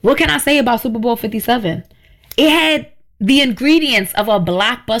What can I say about Super Bowl 57? It had the ingredients of a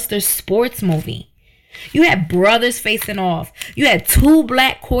blockbuster sports movie. You had brothers facing off. You had two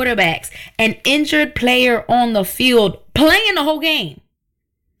black quarterbacks, an injured player on the field playing the whole game.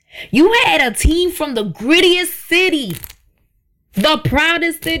 You had a team from the grittiest city, the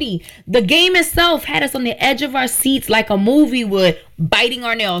proudest city. The game itself had us on the edge of our seats like a movie would, biting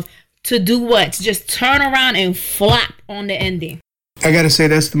our nails. To do what? To just turn around and flop on the ending. I gotta say,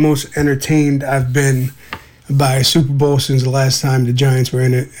 that's the most entertained I've been by a Super Bowl since the last time the Giants were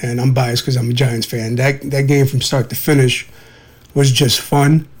in it, and I'm biased because I'm a Giants fan. That game from start to finish was just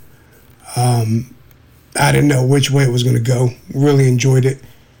fun. I didn't know which way it was going to go. Really enjoyed it.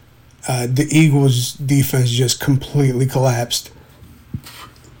 The Eagles' defense just completely collapsed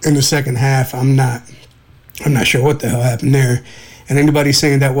in the second half. I'm not sure what the hell happened there. And anybody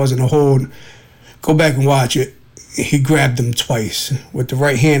saying that wasn't a hold, go back and watch it. He grabbed them twice with the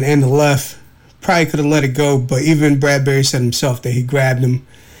right hand and the left. Probably could have let it go, but even Bradbury said himself that he grabbed him.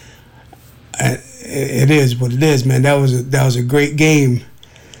 It is what it is, man. That was a great game,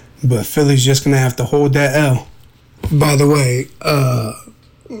 but Philly's just gonna have to hold that L. By the way,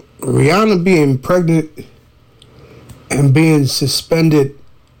 Rihanna being pregnant and being suspended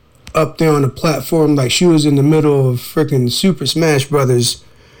up there on the platform like she was in the middle of freaking Super Smash Brothers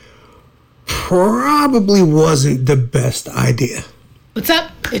probably wasn't the best idea. What's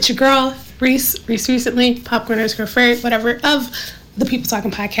up? It's your girl, Risse recently, popcorn underscore favorite, whatever, of the People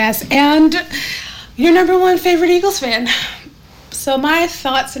Talking podcast, and your number one favorite Eagles fan. So my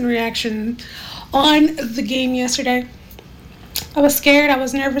thoughts and reaction on the game yesterday. I was scared. I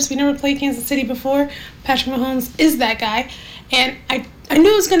was nervous. We never played Kansas City before. Patrick Mahomes is that guy. And I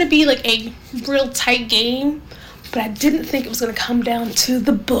knew it was going to be like a real tight game, but I didn't think it was going to come down to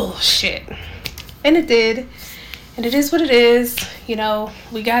the bullshit. And it did. And it is what it is. You know,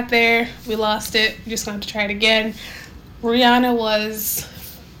 we got there. We lost it. We're just going to have to try it again. Rihanna was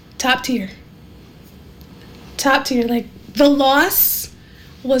top tier. Top tier. Like, the loss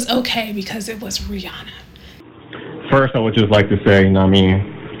was okay because it was Rihanna. First, I would just like to say,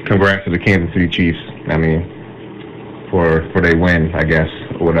 congrats to the Kansas City Chiefs. For their win, I guess,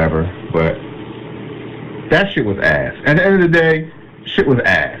 or whatever. But that shit was ass. At the end of the day, shit was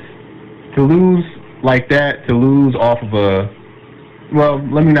ass. To lose like that, to lose off of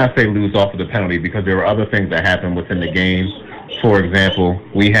let me not say lose off of the penalty, because there were other things that happened within the game. For example,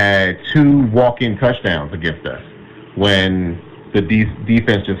 we had 2 walk-in touchdowns against us when the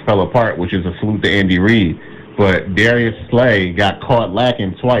defense just fell apart, which is a salute to Andy Reid. But Darius Slay got caught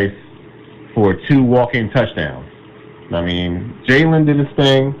lacking twice for 2 walk-in touchdowns. Jalen did his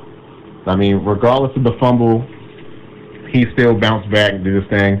thing. Regardless of the fumble, he still bounced back and did his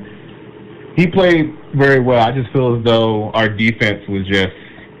thing. He played very well. I just feel as though our defense was just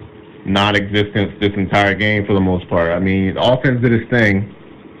non-existent this entire game for the most part. The offense did its thing.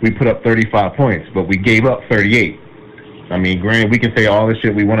 We put up 35 points, but we gave up 38. Granted, we can say all this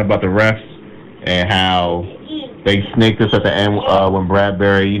shit we want about the refs and how they snaked us at the end when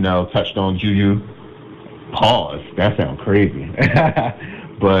Bradbury, touched on Juju. Pause. That sounds crazy.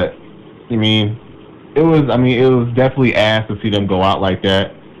 But it was definitely ass to see them go out like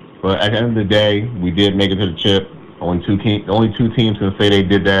that. But at the end of the day, we did make it to the chip. Only two teams can say they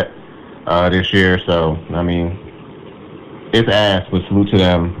did that this year. So it's ass, but salute to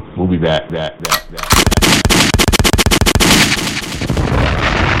them. We'll be back. Yeah.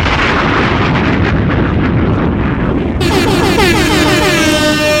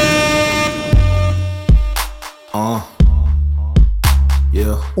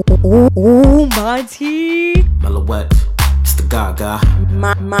 Ooh, Monty. MeLo-X. It's the guy.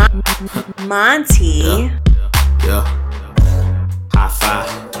 Monty. Yeah. High five.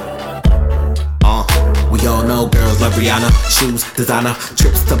 We all know girls love Rihanna. Shoes, designer,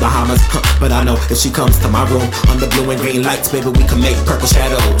 trips to Bahamas. But I know if she comes to my room under blue and green lights, baby, we can make purple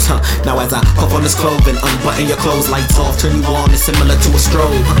shadows. Now as I puff on this clove and unbutton your clothes, lights off, turn you on, it's similar to a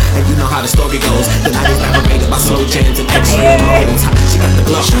strobe. And you know how the story goes. The night is navigated by slow jams and extreme modes. She got the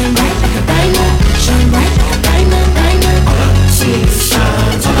glow. Shine bright like a diamond. Shine bright like a diamond. All I see is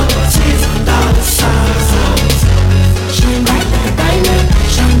shines. All I see is dollar signs. Shine bright like a diamond.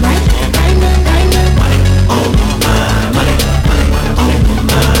 Shine bright like a diamond. Money on my mind. Money on my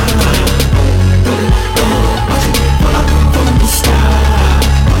mind. Watch it fall up from the sky.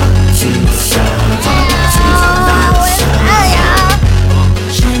 All I see is shines. All I see is dollar signs.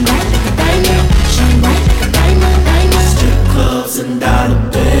 Shine bright like a diamond. Shine bright like a diamond. Strip clubs and dollar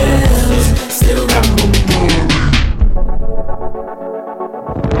bills. Still got more.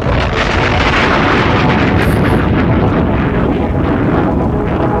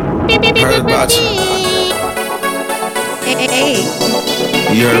 Heard about you. Hey.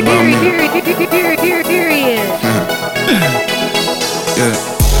 You heard about me. Period. Yeah.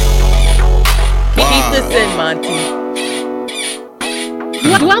 Keep this in, Monty. Do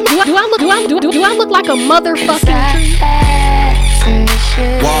I look like a motherfucking tree?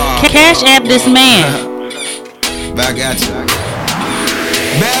 Wow. Cash app this man. Back at you.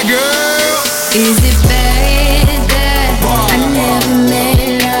 Bad girl. Is it bad that I never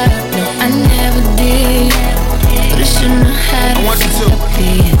made love? No, I never did. But I shouldn't have had I want you to.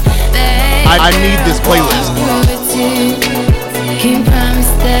 I need this playlist. Can't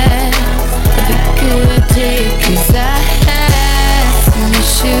promise that I'll be good day, 'cause I had some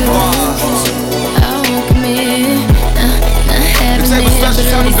issues. I won't commit, not having it, but at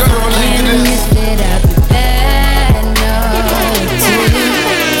least I can't admit that I'll be bad, no, to you.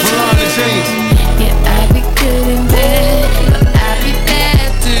 Yeah, I'll be good in bed, but I'll be bad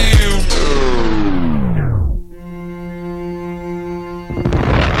to you.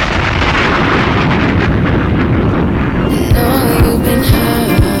 I know you've been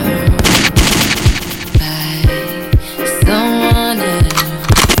hurt by someone else.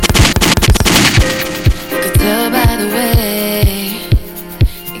 I could tell by the way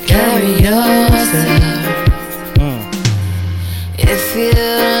you carry yourself. If you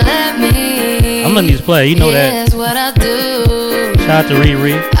let me, I'm letting these play. You know that. here's what I'll do. Shout out to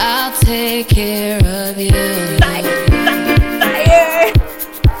Riri. I'll take care of you.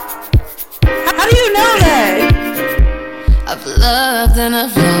 How do you know that? I've loved and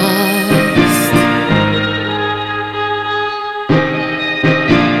I've lost.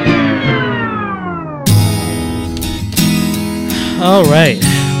 All right.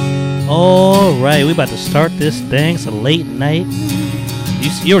 We about to start this thing. It's a late night.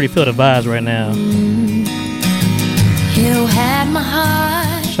 You already feel the vibes right now. You had my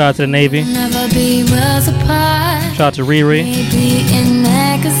heart. Shout out to the Navy. Never be worlds apart. Shout out to Riri. Maybe in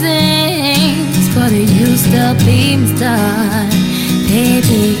magazines, but it used to be my star.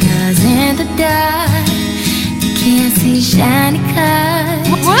 Baby, 'cause in the dark you can't see shiny cars.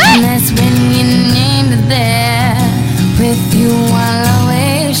 What? And that's when you named it there. With you I'll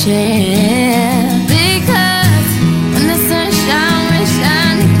always share. Because when the sun shine, we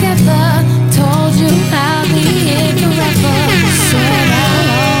shine together. Told you I'll be here forever. Said I'll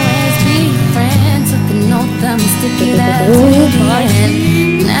always be your friend. Took the note that I'm sticking out to the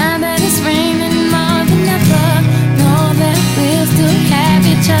end. Now that it's raining more than ever, know that we'll still have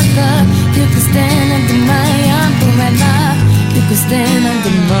each other. You can stand under my umbrella. You can stand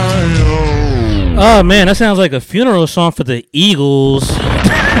under my Oh man, that sounds like a funeral song for the Eagles.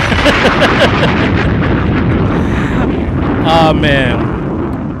 Oh man,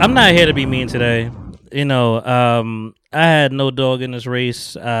 I'm not here to be mean today. You know, I had no dog in this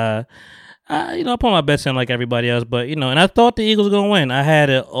race. I put my bets in like everybody else, but and I thought the Eagles were gonna win. I had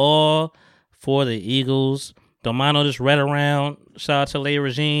it all for the Eagles. Domano just read around. Shout out to Lay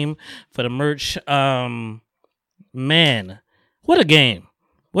Regime for the merch. Man, what a game.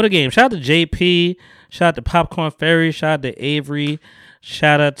 What a game. Shout out to JP. Shout out to Popcorn Fairy. Shout out to Aevry.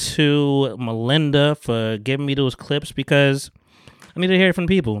 Shout out to Melinda for giving me those clips because I need to hear it from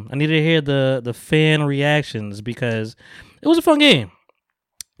people. I need to hear the fan reactions because it was a fun game.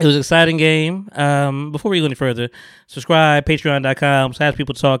 It was an exciting game. Before we go any further, subscribe,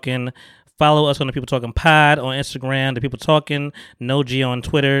 patreon.com/people talking. Follow us on the People Talking Pod on Instagram, the People Talking, No G on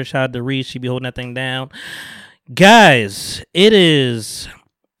Twitter. Shout out to Risse. She be holding that thing down. Guys, it is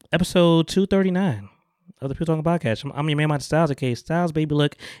episode 239 of the People Talking Podcast. I'm your man, Monty Styles, aka Styles Baby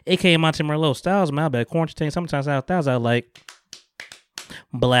Look, aka Monty Merlot. Styles, my bad. Quarantine. Sometimes Styles I like.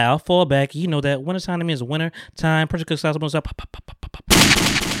 Blow, fall back. You know that winter time to me is winter time. Pressure cook styles, up.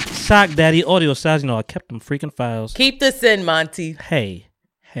 Sock Daddy, audio styles. I kept them freaking files. Keep this in, Monty. Hey.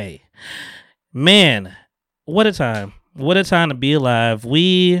 Man, what a time. What a time to be alive.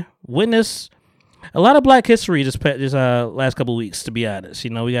 We witnessed a lot of Black history this last couple of weeks, to be honest.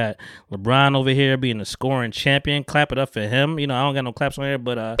 We got LeBron over here being the scoring champion. Clap it up for him. I don't got no claps on here,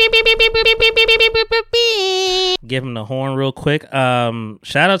 but give him the horn real quick.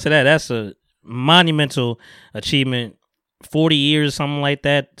 Shout out to that. That's a monumental achievement. 40 years, something like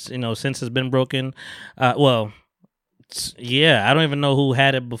that, since it's been broken. Yeah, I don't even know who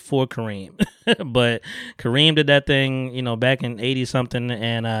had it before Kareem, but Kareem did that thing, back in 80 something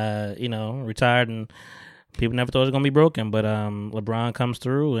and, retired, and people never thought it was going to be broken. But LeBron comes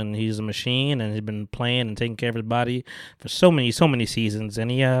through and he's a machine and he's been playing and taking care of his body for so many seasons, and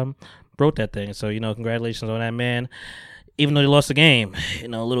he broke that thing. So, congratulations on that, man. Even though he lost the game, a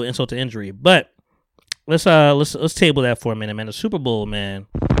little insult to injury. But let's table that for a minute, man. The Super Bowl, man.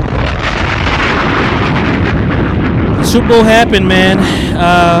 Super Bowl happened,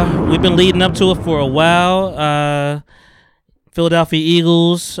 man. We've been leading up to it for a while. Philadelphia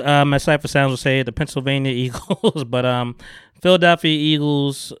Eagles. My Cypher Sounds will say the Pennsylvania Eagles, but Philadelphia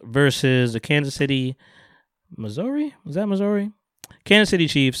Eagles versus the Kansas City, Missouri. Was that Missouri? Kansas City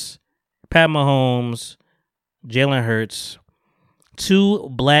Chiefs. Pat Mahomes, Jalen Hurts, two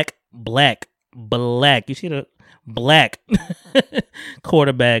black. You see the black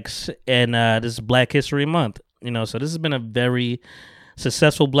quarterbacks, and this is Black History Month. So this has been a very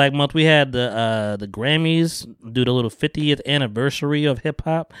successful Black Month. We had the Grammys do the little 50th anniversary of hip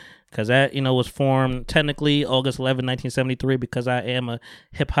hop, because that was formed technically August 11, 1973, because I am a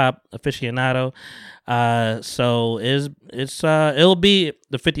hip hop aficionado. So it'll be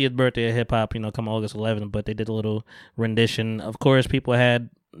the 50th birthday of hip hop, come August 11th, but they did a little rendition. Of course, people had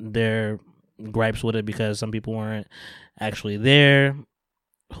their gripes with it because some people weren't actually there.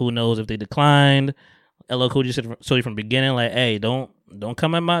 Who knows if they declined? LL Cool J said from the beginning, like, hey, don't get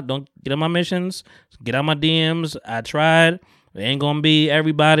on my missions, get out my DMs. I tried. It ain't gonna be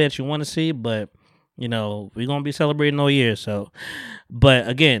everybody that you want to see, but we're gonna be celebrating all year. So, but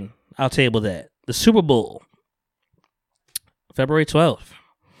again, I'll table that. The Super Bowl, February 12th.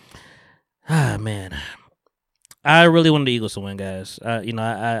 Ah, man, I really wanted the Eagles to win, guys. I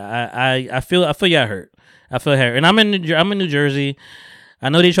feel y'all hurt. I feel hurt, and I'm in New Jersey. I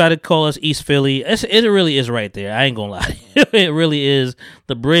know they try to call us East Philly. It really is right there. I ain't gonna lie. It really is.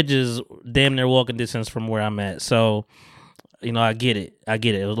 The bridge is damn near walking distance from where I'm at. So, I get it.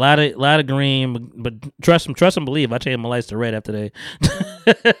 It was a lot of green, but trust and believe. I changed my lights to red after the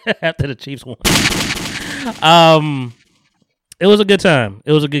Chiefs won. It was a good time.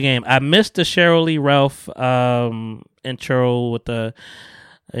 It was a good game. I missed the Cheryl Lee Ralph intro with the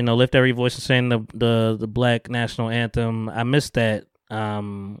lift every voice and saying the Black national anthem. I missed that.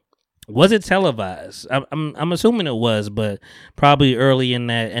 Was it televised? I'm assuming it was, but probably early in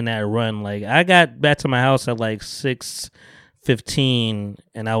that run. Like, I got back to my house at like 6:15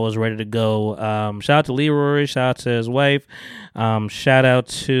 and I was ready to go. Shout out to Leroy, shout out to his wife. Shout out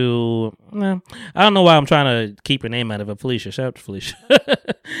to I don't know why I'm trying to keep her name out of it. Felicia. Shout out to Felicia.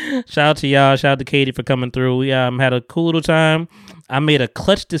 Shout out to y'all. Shout out to Katie for coming through. We had a cool little time. I made a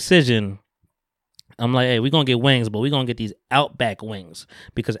clutch decision. I'm like, hey, we're going to get wings, but we're going to get these Outback wings,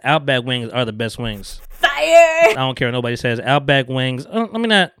 because Outback wings are the best wings. Fire! I don't care what nobody says. Outback wings. Let me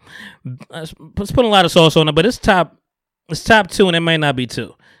not. Let's put a lot of sauce on it, but it's top 2, and it might not be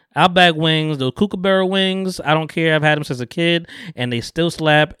 2. Outback wings, those Kookaburra wings, I don't care. I've had them since a kid, and they still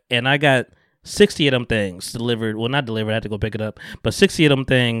slap, and I got 60 of them things delivered. Well, not delivered. I had to go pick it up, but 60 of them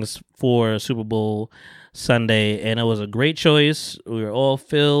things for Super Bowl Sunday, and it was a great choice. We were all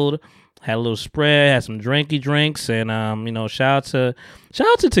filled. Had a little spread, had some drinks, and shout out to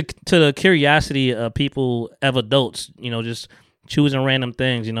the curiosity of people of adults, just choosing random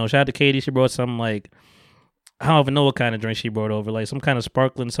things. Shout out to Katie, she brought some, like, I don't even know what kind of drink she brought over, like some kind of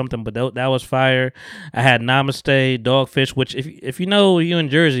sparkling something, but that was fire. I had Namaste Dogfish, which if you in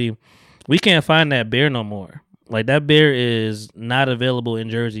Jersey, we can't find that beer no more. Like, that beer is not available in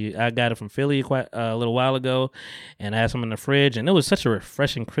Jersey. I got it from Philly quite a little while ago, and I had some in the fridge, and it was such a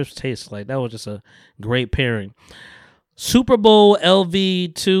refreshing, crisp taste. Like, that was just a great pairing. Super Bowl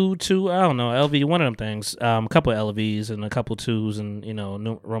LV2, I don't know, LV, one of them things. A couple of LVs and a couple twos and,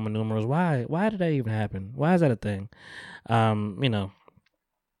 Roman numerals. Why did that even happen? Why is that a thing?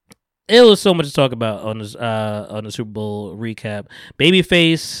 It was so much to talk about on the Super Bowl recap.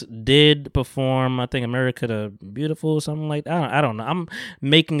 Babyface did perform, I think, America the Beautiful or something like that. I don't know. I'm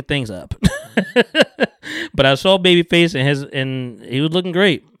making things up. But I saw Babyface and he was looking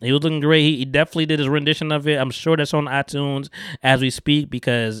great. He definitely did his rendition of it. I'm sure that's on iTunes as we speak,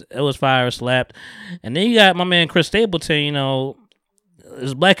 because it was fire, slapped. And then you got my man Chris Stapleton.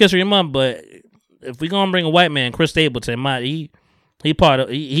 It's Black History Month, but if we gonna bring a white man, Chris Stapleton, he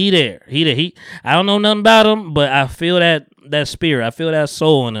there. I don't know nothing about him, but I feel that spirit. I feel that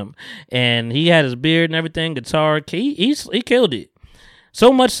soul in him. And he had his beard and everything, guitar. He killed it.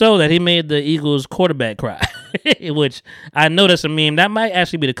 So much so that he made the Eagles quarterback cry, which I know that's a meme. That might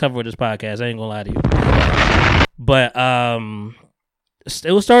actually be the cover of this podcast. I ain't gonna lie to you. But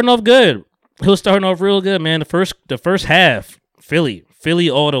it was starting off good. It was starting off real good, man. The first half, Philly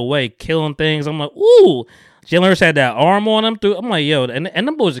all the way, killing things. I'm like, ooh. Jalen Hurts had that arm on him through. I'm like, yo, and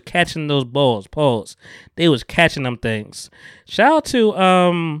them boys are catching those balls. Pause. They was catching them things. Shout out to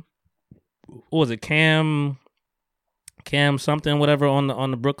what was it, Cam something, whatever,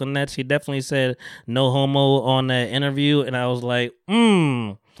 on the Brooklyn Nets. He definitely said no homo on that interview, and I was like,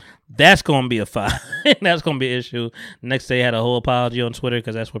 That's going to be a fine. That's going to be an issue. Next day, I had a whole apology on Twitter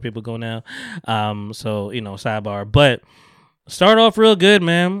because that's where people go now. So, sidebar. But start off real good,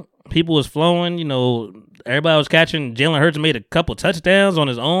 man. People was flowing. Everybody was catching. Jalen Hurts made a couple touchdowns on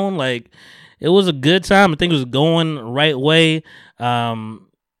his own. Like, it was a good time. I think it was going the right way. I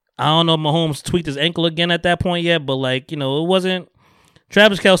don't know if Mahomes tweaked his ankle again at that point yet, but, it wasn't.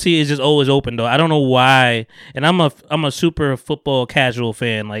 Travis Kelce is just always open though. I don't know why, and I'm a super football casual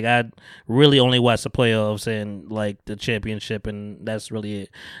fan. Like I really only watch the playoffs and the championship, and that's really it.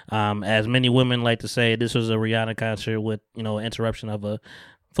 As many women like to say, this was a Rihanna concert with interruption of a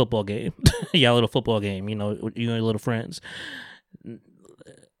football game, yeah, a little football game. You and your little friends.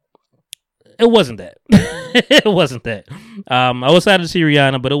 It wasn't that. It wasn't that. I was excited to see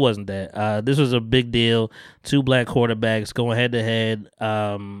Rihanna, but it wasn't that. This was a big deal. 2 black quarterbacks going head to head.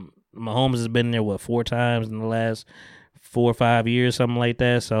 Mahomes has been there 4 times in the last 4 or 5 years, something like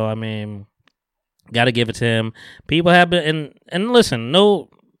that. So I mean, got to give it to him. People have been and listen. No,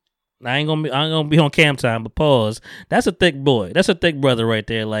 I ain't gonna be on cam time, but pause. That's a thick boy. That's a thick brother right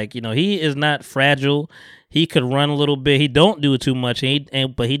there. He is not fragile. He could run a little bit. He don't do it too much,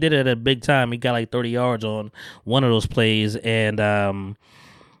 but he did it at a big time. He got 30 yards on one of those plays, and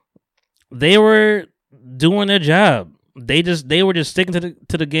they were doing their job. They were just sticking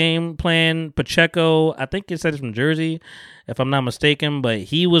to the game plan. Pacheco, I think he said it's from Jersey, if I'm not mistaken, but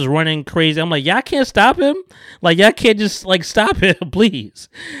he was running crazy. I'm like, y'all can't stop him. Y'all can't just stop him, please.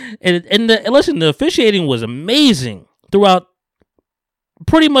 And listen, the officiating was amazing throughout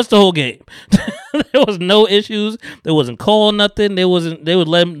pretty much the whole game. There was no issues. There wasn't call nothing. They were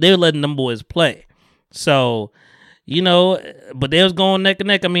letting them boys play. So, but they was going neck and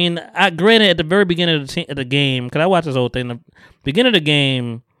neck. I mean, granted at the very beginning of the game, because I watched this whole thing, the beginning of the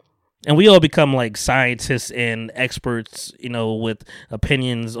game, and we all become scientists and experts, with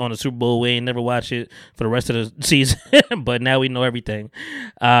opinions on the Super Bowl. We ain't never watch it for the rest of the season, but now we know everything.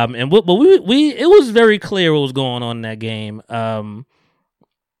 But it was very clear what was going on in that game.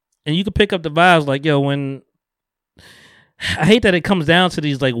 And you could pick up the vibes when I hate that it comes down to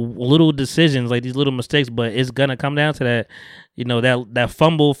these little decisions, these little mistakes, but it's gonna come down to that, that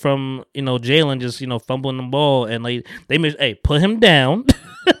fumble from Jalen just fumbling the ball, and they put him down,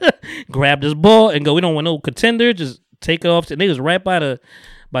 grab this ball and go. We don't want no contender, just take it off. And they was right by the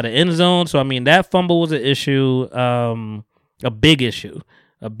end zone. So I mean that fumble was an issue, a big issue.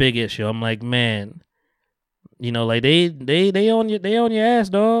 I'm like, man. They on your ass,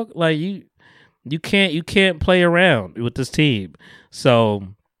 dog. You can't play around with this team. So,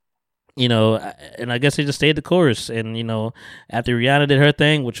 and I guess they just stayed the course. And after Rihanna did her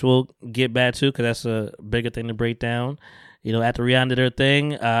thing, which we'll get back to because that's a bigger thing to break down. After Rihanna did her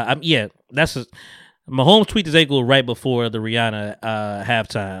thing, Mahomes tweaked his ankle right before the Rihanna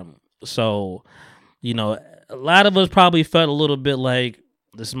halftime. So, a lot of us probably felt a little bit like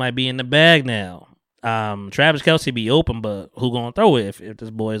this might be in the bag now. Travis Kelce be open, but who gonna throw it if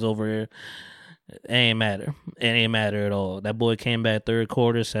this boy is over here? It ain't matter. It ain't matter at all. That boy came back third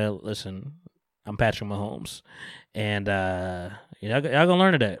quarter, said, listen, I'm Patrick Mahomes. And y'all gonna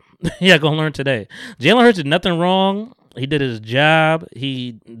learn today. Y'all gonna learn today. Jalen Hurts did nothing wrong. He did his job.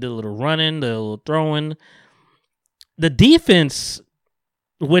 He did a little running, did a little throwing. The defense,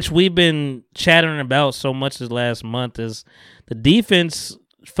 which we've been chattering about so much this last month, is the defense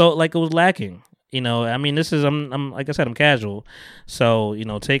felt like it was lacking. I mean, this is I'm like I said, I'm casual, so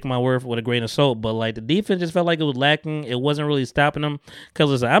take my word with a grain of salt. But the defense just felt like it was lacking. It wasn't really stopping them. Because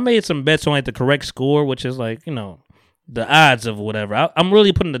listen, I made some bets on the correct score, which is the odds of whatever. I'm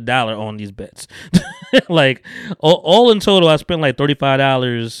really putting $1 on these bets. All in total, I spent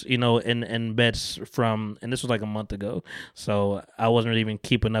 $35, in bets from, and this was a month ago, so I wasn't really even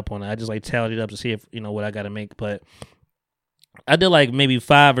keeping up on it. I just tallied it up to see if what I got to make, but. I did maybe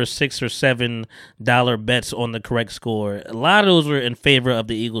 $5 or $6 or $7 bets on the correct score. A lot of those were in favor of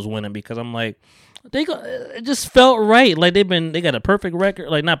the Eagles winning because I'm it just felt right. They got a perfect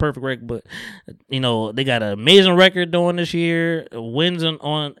record, not perfect record, but they got an amazing record doing this year. Wins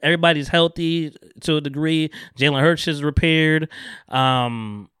on everybody's healthy to a degree. Jalen Hurts is repaired. You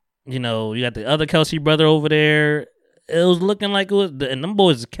got the other Kelce brother over there. It was looking like it was, and them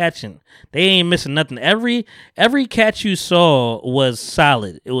boys is catching. They ain't missing nothing. Every catch you saw was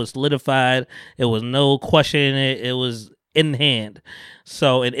solid. It was solidified. It was no questioning it. It was in hand.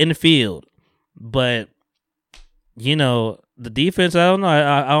 So, and in the field. But, the defense, I don't know.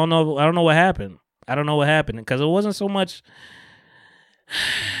 I don't know. I don't know what happened. I don't know what happened because it wasn't so much.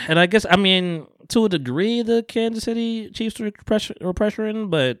 And I guess, to a degree, the Kansas City Chiefs were pressuring,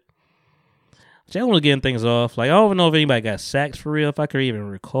 but Jalen was getting things off. Like, I don't even know if anybody got sacks for real, if I could even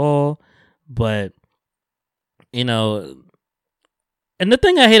recall. But, you know, and the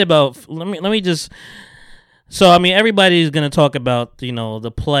thing I hate about, let me just, so, I mean, everybody's going to talk about, you know,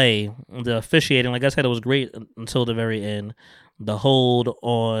 the play, the officiating. Like I said, it was great until the very end. The hold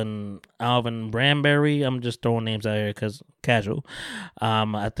on Alvin Branberry. I'm just throwing names out here because casual.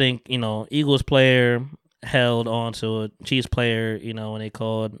 I think, you know, Eagles player held on to a Chiefs player, you know, when they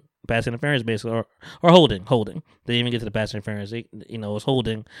called pass interference basically, or holding. They didn't even get to the pass interference. They, you know, it was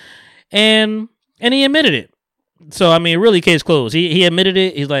holding. And he admitted it. So, I mean, really case closed. He admitted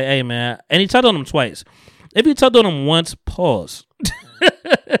it. He's like, hey, man. And he tugged on him twice. If he tugged on him once, pause.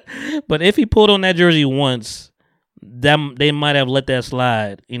 But if he pulled on that jersey once, they might have let that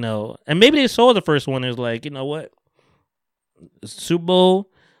slide, you know. And maybe they saw the first one. It was like, you know what? It's the Super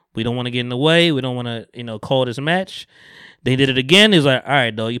Bowl. We don't want to get in the way. We don't want to, you know, call this match. They did it again. He's like, all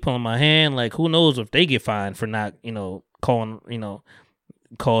right, dog, you pulling my hand. Like, who knows if they get fined for not, you know, calling, you know,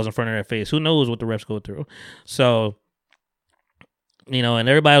 calls in front of their face. Who knows what the refs go through. So, you know, and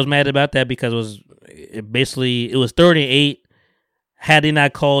everybody was mad about that because it was 38. Had they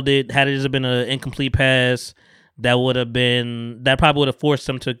not called it, had it just been an incomplete pass, that probably would have forced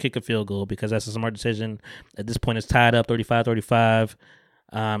them to kick a field goal because that's a smart decision. At this point, it's tied up 35-35.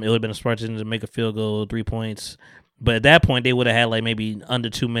 It would have been a smart decision to make a field goal, 3 points. But at that point, they would have had like maybe under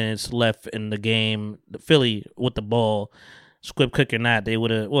 2 minutes left in the game. Philly with the ball, squib kick or not, they would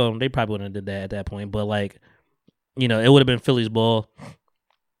have. Well, they probably wouldn't have did that at that point. But like, you know, it would have been Philly's ball,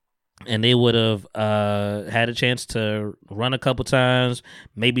 and they would have had a chance to run a couple times,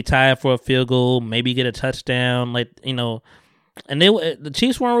 maybe tie it for a field goal, maybe get a touchdown. Like, you know, and the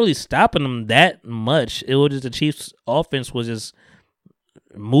Chiefs weren't really stopping them that much. It was just the Chiefs' offense was just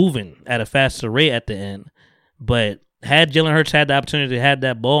moving at a faster rate at the end. But had Jalen Hurts had the opportunity to have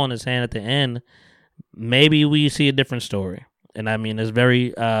that ball in his hand at the end, maybe we see a different story. And I mean, it's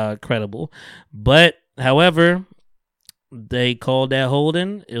very credible. But, however, they called that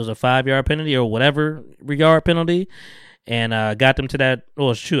holding. It was a 5-yard penalty or whatever yard penalty, and got them to that.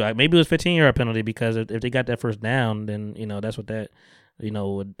 Well, shoot, maybe it was 15-yard penalty because if they got that first down, then, you know, that's what that, you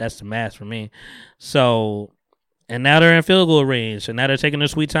know, that's the math for me. So, and now they're in field goal range, and now they're taking their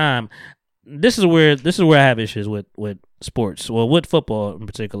sweet time. This is where I have issues with sports, well, with football in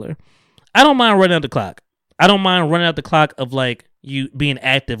particular. I don't mind running out the clock. I don't mind running out the clock of like you being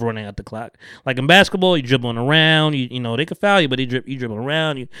active running out the clock. Like in basketball, you dribbling around. You know they can foul you, but you dribbling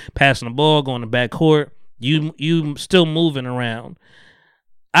around. You passing the ball, going to back court. You still moving around.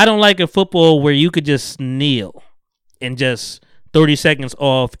 I don't like a football where you could just kneel and just 30 seconds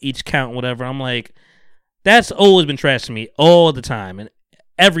off each count, whatever. I'm like, that's always been trash to me all the time and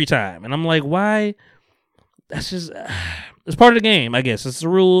every time. And I'm like, why? That's just it's part of the game, I guess. It's the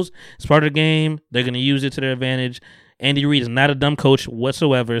rules. It's part of the game. They're going to use it to their advantage. Andy Reid is not a dumb coach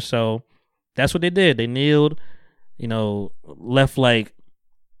whatsoever, so that's what they did. They kneeled, you know, left like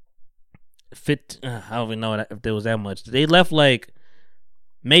I don't even know if there was that much. They left like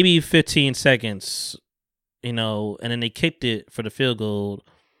maybe 15 seconds, you know, and then they kicked it for the field goal,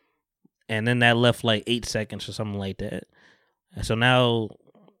 and then that left like 8 seconds or something like that. And so now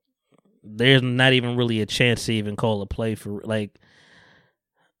there's not even really a chance to even call a play for, like,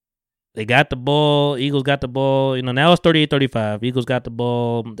 they got the ball. Eagles got the ball. You know, now it's 38-35. Eagles got the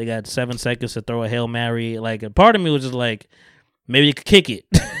ball. They got 7 seconds to throw a Hail Mary. Like, a part of me was just like, maybe they could kick it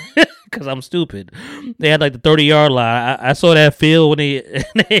because I'm stupid. They had like the 30-yard line. I saw that field when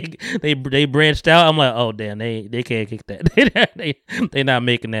they branched out. I'm like, oh, damn, they can't kick that. They're not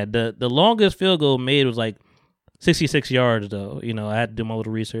making that. The longest field goal made was like 66 yards, though. You know, I had to do my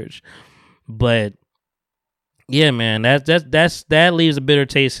little research. But yeah, man, that leaves a bitter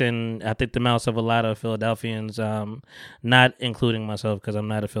taste in, I think, the mouths of a lot of Philadelphians, not including myself because I'm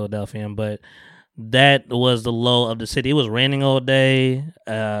not a Philadelphian, but that was the low of the city. It was raining all day.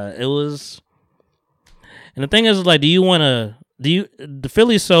 It was, and the thing is, like, the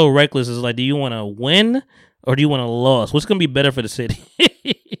Philly's so reckless is like, do you want to win or do you want to lose? What's going to be better for the city?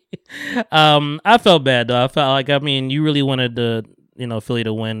 I felt bad, though. I felt like, I mean, you really wanted Philly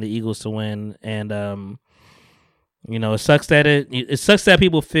to win, the Eagles to win, and you know, it sucks that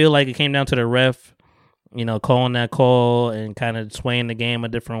people feel like it came down to the ref, you know, calling that call and kind of swaying the game a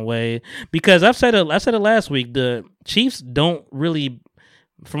different way. Because I said it last week, the Chiefs don't really,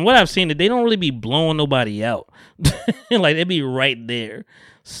 from what I've seen, they don't really be blowing nobody out. Like, they be right there.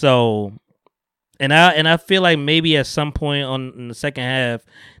 So, and I feel like maybe at some point in the second half,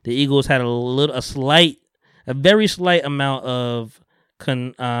 the Eagles had a very slight amount of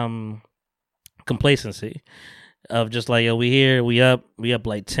complacency. of just like, yo, we here, we up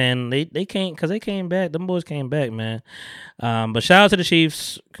like 10. They came because they came back. Them boys came back, man. But shout out to the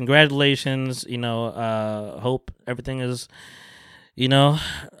Chiefs. Congratulations. Hope everything is.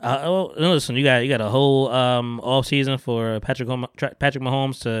 Listen, you got a whole off season for Patrick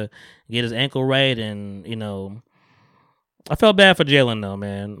Mahomes to get his ankle right, and I felt bad for Jalen though,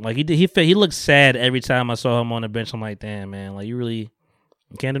 man. Like he looked sad every time I saw him on the bench. I'm like, damn, man, like you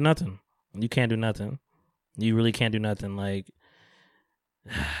can't do nothing. You can't do nothing. You really can't do nothing. Like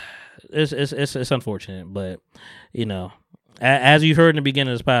it's unfortunate, but as you heard in the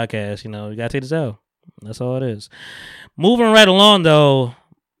beginning of this podcast, you gotta take this out. That's all it is. Moving right along, though,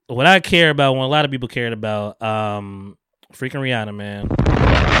 what I care about, what a lot of people cared about, freaking Rihanna, man.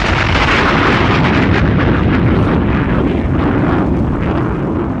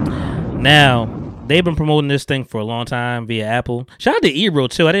 Now, they've been promoting this thing for a long time via Apple. Shout out to Aevry,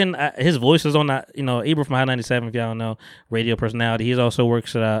 too. His voice is on that, Aevry from High 97, if y'all don't know, radio personality. He also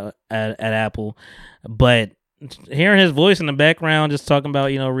works at Apple. But hearing his voice in the background, just talking about,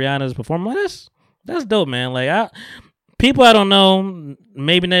 Rihanna's performance, that's dope, man. Like, people I don't know,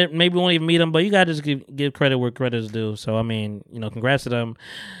 maybe won't even meet them, but you gotta just give credit where credit is due. So I mean, congrats to them.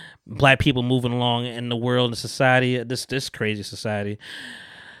 Black people moving along in the world and society, this crazy society.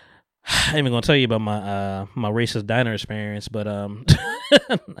 I ain't even gonna tell you about my racist diner experience, but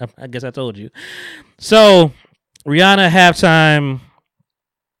I guess I told you. So Rihanna halftime.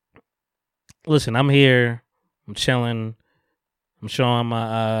 Listen, I'm here. I'm chilling. I'm showing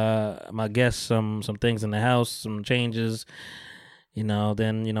my guests some things in the house, some changes.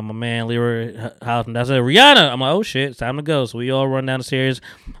 Then my man Leroy house, and I said, Rihanna. I'm like, oh shit, it's time to go. So we all run down the stairs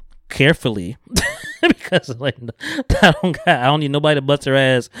carefully because like I don't need nobody to bust their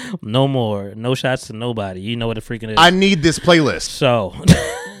ass no more. No shots to nobody. You know what the freaking is. I need this playlist. So,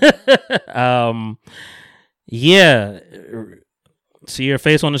 yeah. See your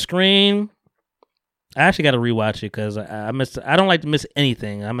face on the screen. I actually got to rewatch it because I missed. I don't like to miss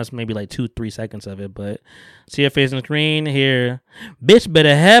anything. I missed maybe like 2-3 seconds of it. But see her face on the screen here. Bitch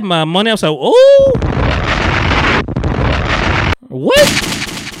better have my money. I was like, oh, what?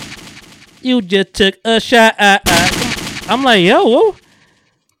 You just took a shot. I'm like, yo, whoa.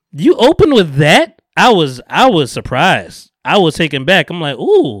 You opened with that? I was surprised. I was taken back. I'm like,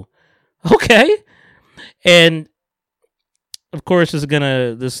 ooh, okay. And of course,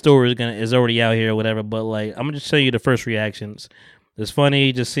 this story is already out here or whatever, but like, I'm gonna just tell you the first reactions. It's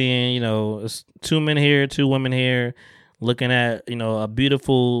funny just seeing, it's 2 men here, 2 women here, looking at, a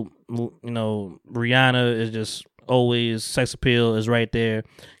beautiful, Rihanna is just always, sex appeal is right there.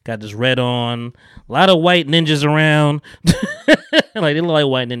 Got this red on, a lot of white ninjas around. Like, they look like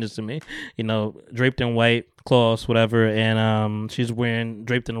white ninjas to me, draped in white cloths, whatever, and she's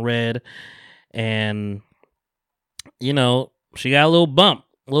draped in red, and she got a little bump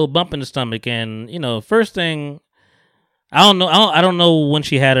in the stomach, and first thing, I don't know when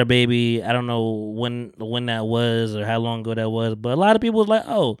she had her baby. I don't know when that was or how long ago that was, but a lot of people was like,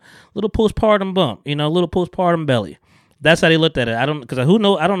 oh, little postpartum bump, little postpartum belly. That's how they looked at it. I don't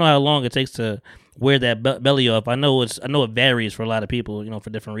know how long it takes to wear that belly off. I know it varies for a lot of people, for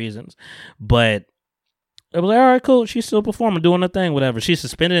different reasons, but it was like, all right, cool. She's still performing, doing her thing, whatever. She's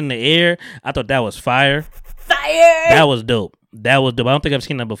suspended in the air. I thought that was fire. That was dope. I don't think I've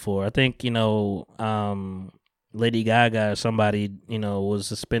seen that before. I think, Lady Gaga or somebody, was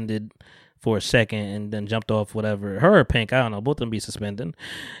suspended for a second and then jumped off whatever. Her or Pink, I don't know. Both of them be suspended.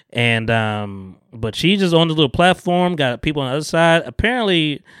 And, but she just on the little platform, got people on the other side.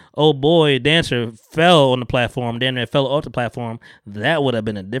 Apparently, old boy dancer fell on the platform, then it fell off the platform. That would have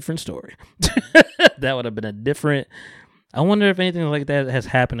been a different story. That would have been a different. I wonder if anything like that has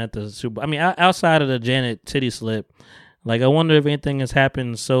happened at the Super Bowl. I mean, outside of the Janet titty slip, like, I wonder if anything has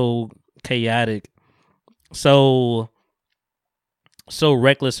happened so chaotic, so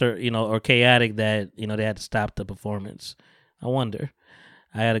reckless or chaotic that, they had to stop the performance. I wonder.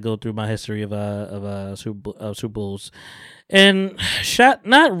 I had to go through my history of Super Bowls, and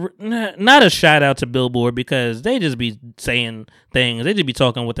not a shout out to Billboard, because they just be saying things, they just be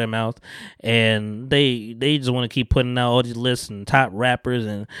talking with their mouth, and they just want to keep putting out all these lists and top rappers,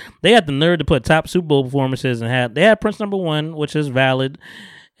 and they had the nerve to put top Super Bowl performances, and they had Prince #1, which is valid,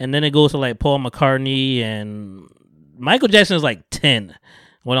 and then it goes to like Paul McCartney, and Michael Jackson is like 10.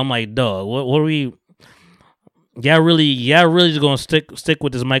 When I'm like, dog, what are we? Y'all really just gonna stick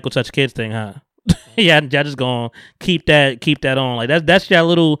with this Michael Touch Kids thing, huh? Y'all just gonna keep that on. Like, that's y'all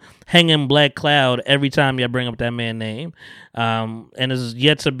little hanging black cloud every time y'all bring up that man's name. And it's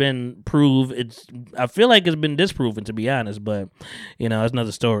yet to been proved. I feel like it's been disproven, to be honest, but it's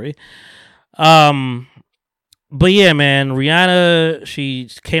another story. But yeah, man, Rihanna, she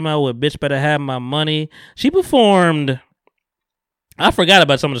came out with "Bitch Better Have My Money." She performed. I forgot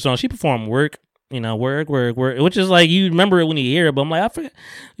about some of the songs. She performed "Work," "Work," which is like you remember it when you hear it, but I'm like, I forget.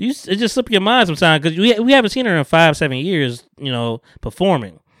 It just slips your mind sometimes because we haven't seen her in 5-7 years,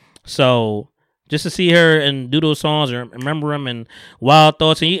 performing. So just to see her and do those songs and remember them and Wild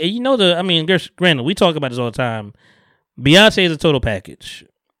Thoughts and granted, we talk about this all the time. Beyonce is a total package.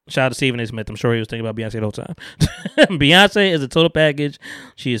 Shout out to Stephen A. Smith. I'm sure he was thinking about Beyonce the whole time. Beyonce is a total package.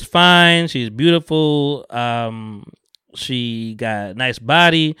 She is fine. She's beautiful. She got a nice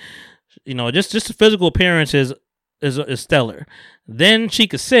body. Just the physical appearance is stellar. Then she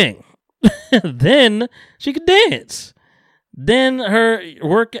could sing. Then she could dance. Then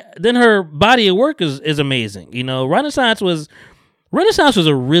her body of work is amazing. Renaissance was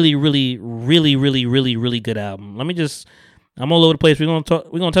a really, really, really, really, really, really good album. I'm all over the place. We're gonna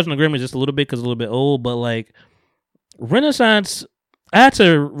touch on the Grammys just a little bit because it's a little bit old, but like Renaissance, I had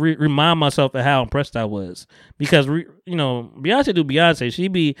to remind myself of how impressed I was because Beyonce do Beyonce. She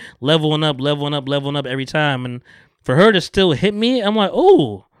be leveling up every time, and for her to still hit me, I'm like,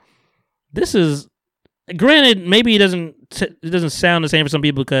 oh, this is. Granted, maybe it doesn't sound the same for some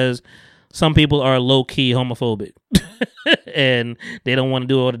people because some people are low key homophobic and they don't want to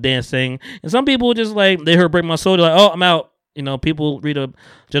do all the dancing, and some people just like they heard "Break My Soul," they're like, oh, I'm out. People judge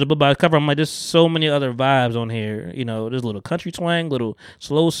a book by the cover. I'm like, there's so many other vibes on here. There's a little country twang, little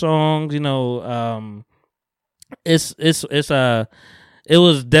slow songs. It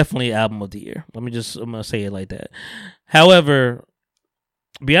was definitely album of the year. I'm gonna say it like that. However,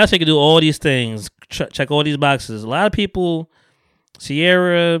 Beyonce can do all these things, check all these boxes. A lot of people,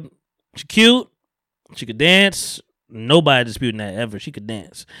 Sierra, she cute, she could dance. Nobody disputing that ever. She could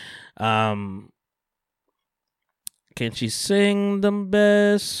dance. Can she sing the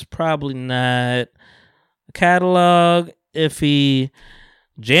best? Probably not. Catalog, iffy.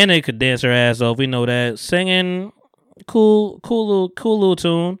 Janet could dance her ass off. We know that. Singing, cool little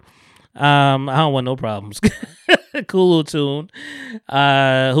tune. I don't want no problems. Cool little tune.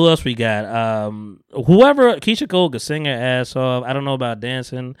 Who else we got? Whoever, Keisha Cole could sing her ass off. I don't know about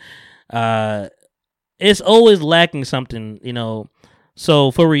dancing. It's always lacking something,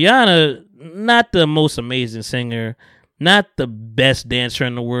 So for Rihanna, not the most amazing singer, not the best dancer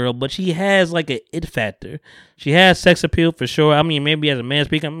in the world, but she has like an it factor. She has sex appeal for sure. I mean, maybe as a man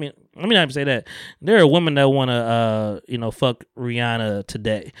speaking, let me not even say that. There are women that want to, fuck Rihanna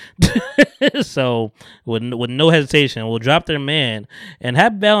today. So with no hesitation, will drop their man. And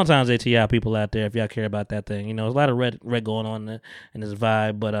happy Valentine's Day to y'all people out there if y'all care about that thing. There's a lot of red going on in this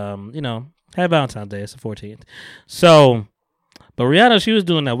vibe, but happy Valentine's Day. It's the 14th. So. But Rihanna, she was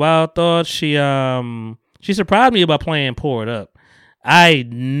doing that Wild Thoughts. She surprised me by playing Pour It Up. I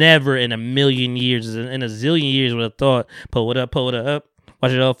never in a million years, in a zillion years, would have thought Pour It Up,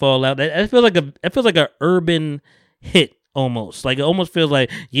 watch it all fall out. It feels like a urban hit almost. Like it almost feels like,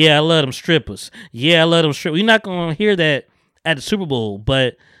 yeah, I love them strippers. Yeah, I love them strippers. You're not gonna hear that at the Super Bowl,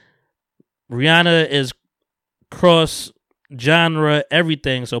 but Rihanna is cross genre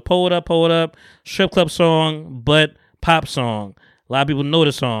everything. So Pour It Up, strip club song, but pop song. A lot of people know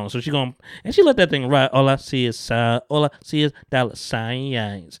the song, so she let that thing ride. All I see is dollar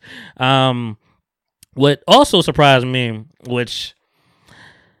signs. What also surprised me, which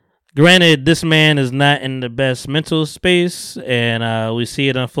granted, this man is not in the best mental space, and we see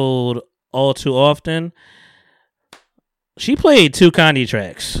it unfold all too often. She played 2 Kanye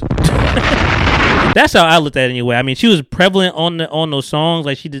tracks. That's how I looked at it anyway. I mean, she was prevalent on those songs,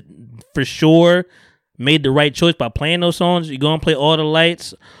 like she did for sure. Made the right choice by playing those songs. You're going to play All the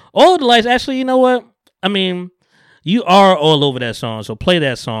Lights. All the Lights, actually, you know what? I mean, you are all over that song, so play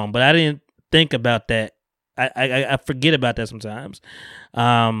that song. But I didn't think about that. I forget about that sometimes.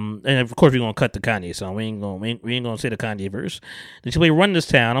 And of course, we're going to cut the Kanye song. We ain't going to say the Kanye verse. Then she played Run This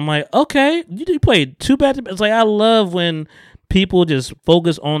Town. I'm like, okay, you played 2 bad. It's like, I love when people just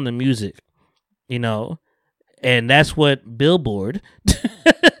focus on the music, and that's what Billboard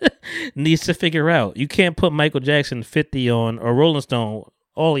needs to figure out. You can't put Michael Jackson 50 on, or Rolling Stone,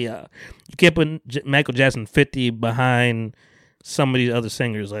 all of y'all. You can't put Michael Jackson 50 behind some of these other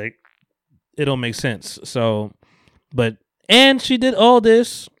singers. Like, it don't make sense. So, and she did all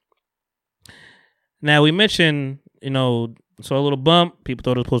this. Now, we mentioned, saw a little bump. People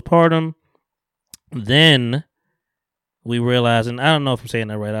thought it was postpartum. Then we realized, and I don't know if I'm saying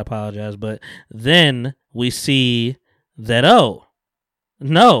that right, I apologize, but then we see that, oh,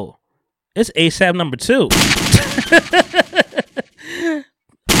 no, it's ASAP number 2.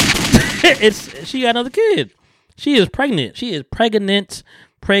 She got another kid. She is pregnant. She is pregnant.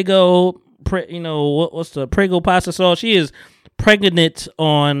 Prego, what's the Prego pasta sauce? She is pregnant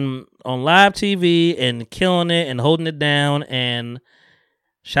on live TV and killing it and holding it down. And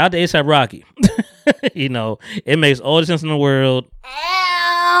shout out to A$AP Rocky. It makes all the sense in the world. What's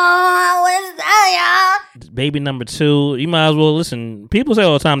that, y'all? Baby number 2. You might as well listen. People say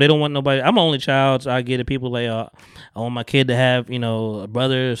all the time they don't want nobody. I'm an only child, so I get it. People like, I want my kid to have, a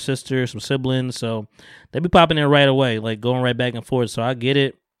brother, sister, some siblings. So they be popping in right away, like going right back and forth. So I get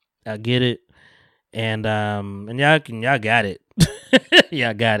it. And y'all got it.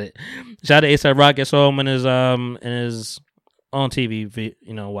 Y'all got it. Shout out to A$AP Rocky. I saw him in his on TV,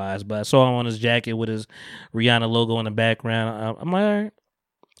 wise, but I saw him on his jacket with his Rihanna logo in the background. I'm like, all right,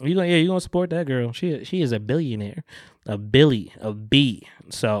 you gonna support that girl? She is a billionaire, a B.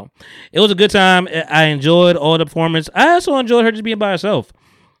 So it was a good time. I enjoyed all the performance. I also enjoyed her just being by herself.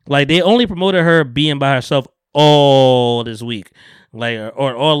 Like they only promoted her being by herself all this week. Like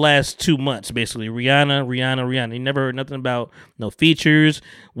or all last 2 months, basically. Rihanna. You never heard nothing about no features.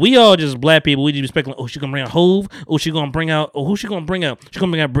 We all just black people. We just speculating. Oh, she gonna bring out Hove. Oh, she gonna bring out. Oh, who she gonna bring out? She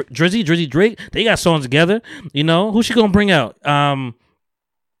gonna bring out Drizzy Drake. They got songs together. Who she gonna bring out?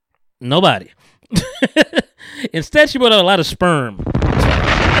 Nobody. Instead, she brought out a lot of sperm.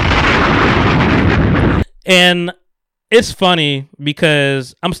 And it's funny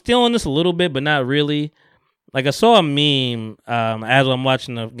because I'm stealing this a little bit, but not really. Like, I saw a meme as I'm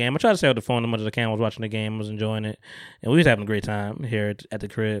watching the game. I tried to stay with the phone as much as I can. I was watching the game. I was enjoying it. And we was having a great time here at the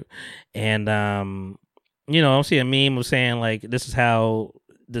crib. And, I'm seeing a meme of saying, like, this is how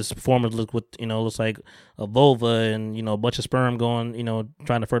this performance looks with, looks like a vulva and, a bunch of sperm going,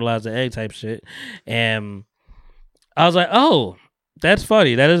 trying to fertilize the egg type shit. And I was like, oh, that's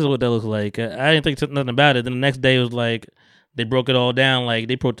funny. That is what that looks like. I didn't think nothing about it. Then the next day it was like, they broke it all down. Like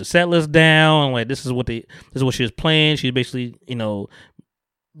they broke the set list down. Like this is what she was playing. She's basically,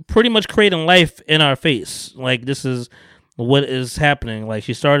 pretty much creating life in our face. Like this is what is happening. Like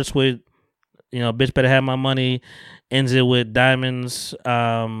she starts with, bitch better have my money, ends it with diamonds.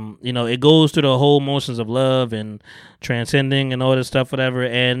 It goes through the whole motions of love and transcending and all this stuff, whatever.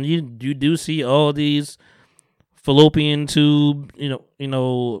 And you do see all these fallopian tube,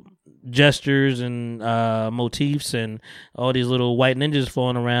 gestures and motifs and all these little white ninjas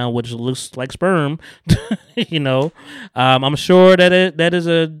falling around, which looks like sperm. I'm sure that is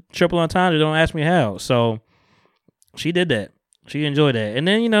a triple entendre. Don't ask me how. So she did that. She enjoyed that, and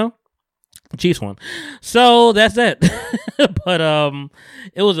then Chiefs won. So that's that. But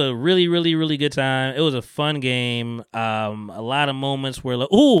it was a really, really, really good time. It was a fun game. A lot of moments where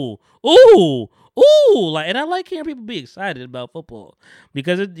like, ooh, like, and I like hearing people be excited about football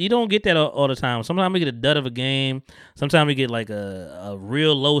because you don't get that all the time. Sometimes we get a dud of a game. Sometimes we get like a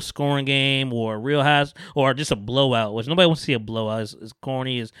real low scoring game or a real high or just a blowout, which nobody wants to see a blowout. It's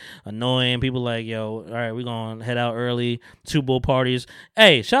corny, it's annoying. People like, yo, all right, we're going to head out early. Superbowl parties.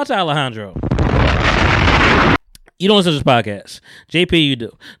 Hey, shout out to Alejandro. You don't listen to this podcast. JP, you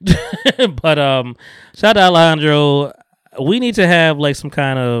do. But shout out to Alejandro. We need to have like some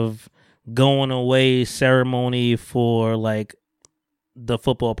kind of going away ceremony for like the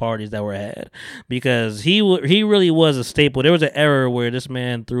football parties that were had because he really was a staple. There was an era where this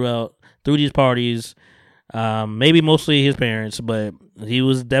man threw these parties, maybe mostly his parents, but he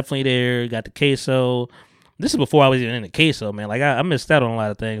was definitely there. Got the queso. This is before I was even in the queso, man. Like I missed out on a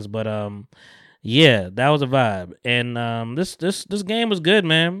lot of things, but yeah, that was a vibe. And this game was good,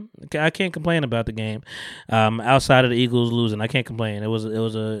 man. I can't complain about the game. Outside of the Eagles losing, I can't complain. It was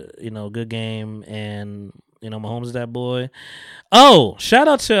a good game, and Mahomes is that boy. Oh, shout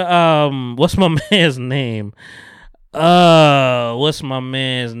out to what's my man's name?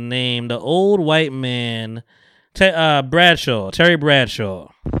 The old white man, Terry Bradshaw. Terry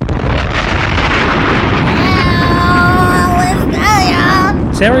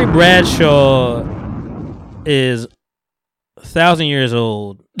Bradshaw is 1,000 years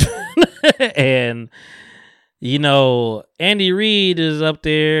old. And, Andy Reid is up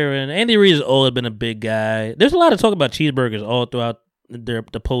there. And Andy Reid has always been a big guy. There's a lot of talk about cheeseburgers all throughout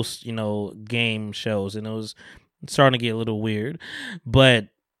the post, game shows. And it was starting to get a little weird. But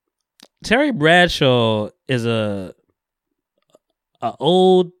Terry Bradshaw is a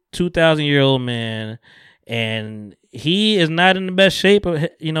old 2,000-year-old man. And he is not in the best shape,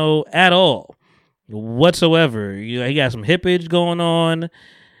 at all, whatsoever. He got some hippage going on,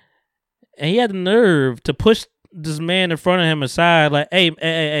 and he had the nerve to push this man in front of him aside, like,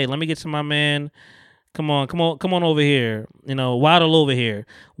 hey, let me get to my man. Come on over here. Waddle over here.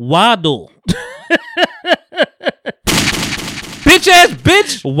 Waddle. Bitch ass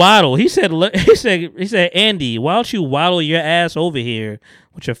bitch. Waddle. He said, Andy, why don't you waddle your ass over here?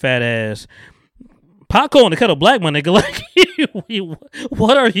 with your fat ass. Paco and the Kettle Black, my nigga. Like,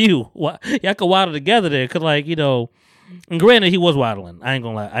 what are you? What? Y'all can waddle together there. Cause like, you know, and granted, he was waddling. I ain't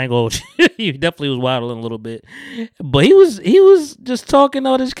gonna lie. I ain't gonna hold you. He definitely was waddling a little bit. But he was just talking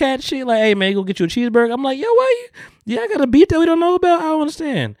all this cat shit. Like, hey man, go get you a cheeseburger. I'm like, yo, why you? Yeah, I got a beat that we don't know about. I don't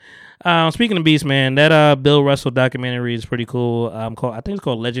understand. Speaking of beats, man, that Bill Russell documentary is pretty cool. I think it's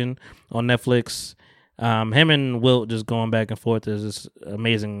called Legend on Netflix. Him and Wilt just going back and forth is just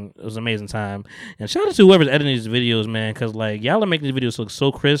amazing. It was an amazing time. And shout out to whoever's editing these videos, man, because like y'all are making these videos look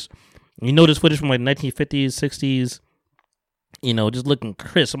so crisp. You know this footage from like 1950s, 60s, you know, just looking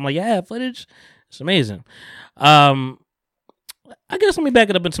crisp. I'm like, yeah, footage. It's amazing. I guess let me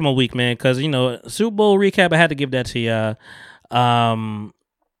back it up into my week, man, because you know, Super Bowl recap. I had to give that to y'all. How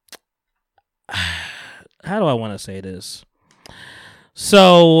do I want to say this?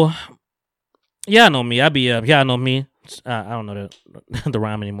 So. Y'all know me. I be up. Y'all know me. I don't know the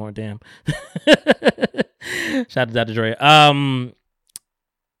rhyme anymore. Damn. Shout out to Dr. Dre. I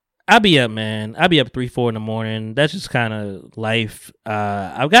be up, man. I be up 3-4 in the morning. That's just kind of life.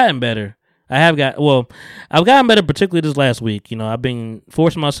 I've gotten better. I've gotten better, particularly this last week. You know, I've been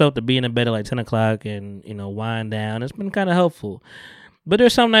forcing myself to be in bed at like 10 o'clock and, you know, wind down. It's been kind of helpful. But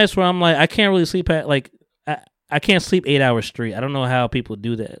there's some nights where I'm like, I can't really sleep at like, I can't sleep 8 hours straight. I don't know how people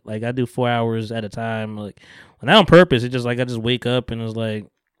do that. Like I do 4 hours at a time. Like not on purpose. It's just like I just wake up and it's like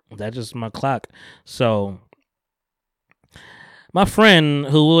that's just my clock. So my friend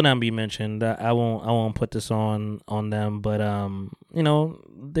who will not be mentioned, I won't put this on them, but you know,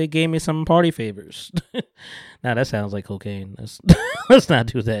 they gave me some party favors. Now that sounds like cocaine. Let's not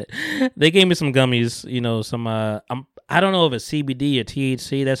do that. They gave me some gummies, you know, some I don't know if it's CBD or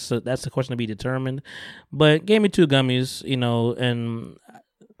THC. That's the question to be determined. But gave me 2 gummies, you know, and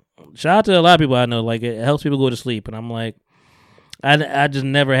shout out to a lot of people I know. Like it helps people go to sleep, and I'm like, I just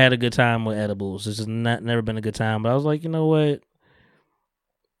never had a good time with edibles. It's just never been a good time. But I was like, you know what?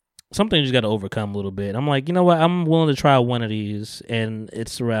 Something you just got to overcome a little bit. I'm like, you know what? I'm willing to try one of these, and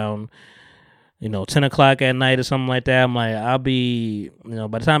it's around, you know, 10 o'clock at night or something like that. I'm like, I'll be, you know,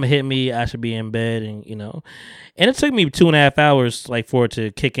 by the time it hit me, I should be in bed, and you know, and it took me 2.5 hours like for it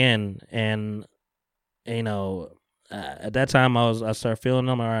to kick in, and you know, at that time I started feeling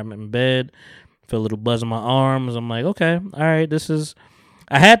them. All right, I'm in bed, feel a little buzz in my arms. I'm like, okay, all right,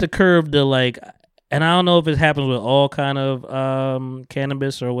 I had to curve the like. And I don't know if it happens with all kind of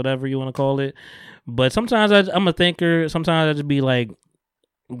cannabis or whatever you want to call it. But sometimes I'm a thinker. Sometimes I just be like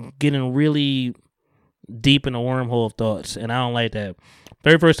getting really deep in a wormhole of thoughts. And I don't like that.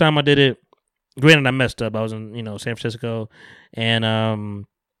 Very first time I did it, granted I messed up. I was in, you know, San Francisco and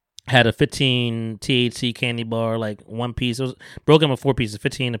had a 15 THC candy bar, like one piece. It was broken up 4 pieces,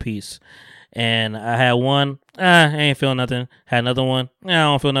 15 a piece. And I had one, I ain't feel nothing. Had another one, I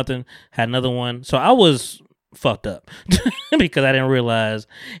don't feel nothing. Had another one. So I was fucked up because I didn't realize.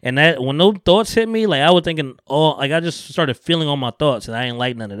 And that when those thoughts hit me, like I was thinking I just started feeling all my thoughts and I ain't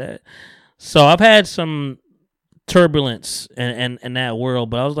like none of that. So I've had some turbulence in that world,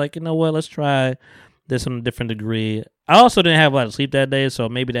 but I was like, you know what, let's try this on a different degree. I also didn't have a lot of sleep that day, so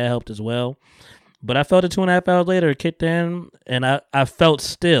maybe that helped as well. But I felt it 2.5 hours later, it kicked in, and I felt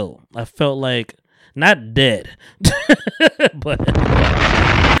still. I felt like, not dead, but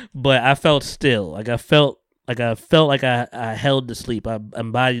I felt still. Like I felt like I held the sleep. I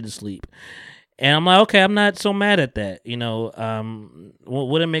embodied the sleep. And I'm like, okay, I'm not so mad at that. You know,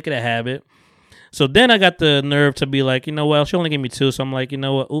 wouldn't make it a habit. So then I got the nerve to be like, you know what, she only gave me 2, so I'm like, you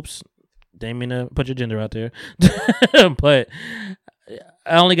know what, oops, didn't mean to put your gender out there. But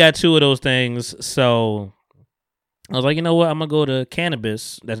I only got 2 of those things, so I was like, you know what, I'm gonna go to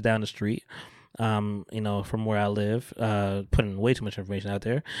Cannabis that's down the street, you know, from where I live. Putting way too much information out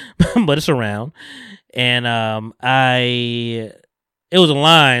there, but it's around. And it was a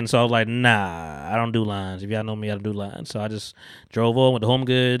line, so I was like, nah, I don't do lines. If y'all know me, I don't do lines. So I just drove on with the Home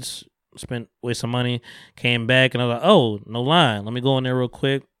Goods, waste some money, came back, and I was like, oh, no line. Let me go in there real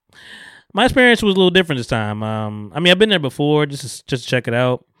quick. My experience was a little different this time. I mean, I've been there before just to check it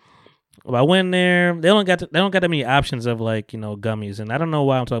out. But I went there. They don't got that many options of like, you know, gummies, and I don't know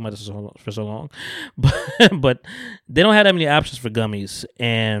why I'm talking about this for so long, but they don't have that many options for gummies,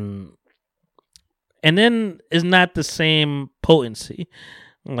 and then it's not the same potency.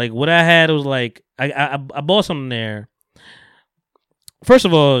 Like what I had was like I bought something there. First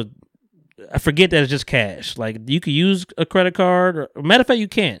of all, I forget that it's just cash. Like you could use a credit card. Or matter of fact, you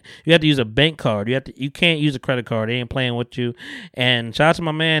can't. You have to use a bank card. You can't use a credit card. They ain't playing with you. And shout out to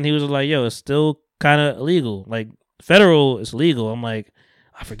my man. He was like, "Yo, it's still kind of illegal. Like federal, it's legal." I'm like,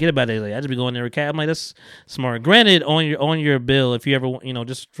 I forget about it. Like, I just be going there with cat. I'm like, that's smart. Granted, on your bill, if you ever,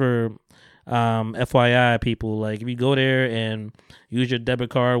 just for FYI, people, like if you go there and use your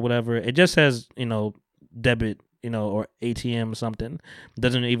debit card, or whatever, it just says, debit, or ATM or something. It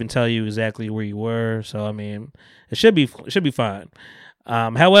doesn't even tell you exactly where you were. So I mean, it should be fine.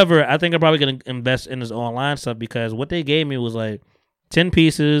 However, I think I'm probably gonna invest in this online stuff because what they gave me was like 10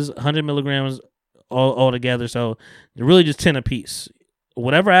 pieces, 100 milligrams all together. So really just 10 a piece.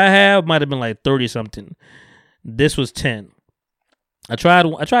 Whatever I have might have been like 30 something. This was 10. I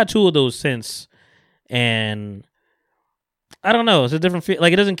tried 2 of those since, and I don't know. It's a different feel.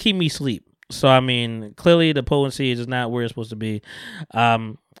 Like, it doesn't keep me asleep. So I mean, clearly the potency is just not where it's supposed to be.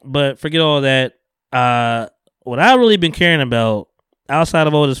 But forget all that. What I've really been caring about outside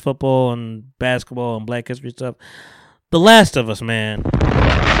of all this football and basketball and Black History stuff, The Last of Us, man.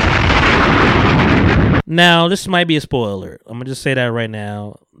 Now, this might be a spoiler alert. I'm going to just say that right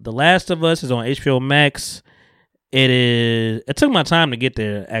now. The Last of Us is on HBO Max. It took my time to get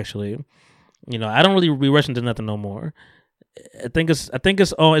there, actually. I don't really be rushing to nothing no more. I think it's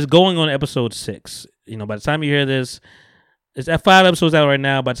going on episode 6. By the time you hear this, it's at 5 episodes out right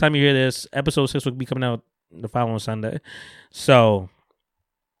now. By the time you hear this, episode 6 will be coming out the following Sunday. So,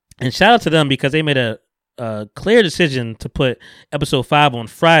 and shout out to them because they made a clear decision to put episode 5 on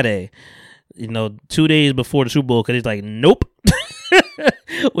Friday. 2 days before the Super Bowl, because it's like, nope,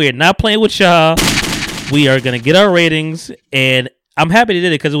 we are not playing with y'all. We are gonna get our ratings, and I'm happy they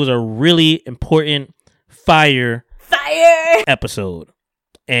did it because it was a really important fire episode.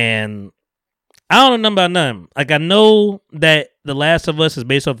 And I don't know nothing about none. Like, I know that The Last of Us is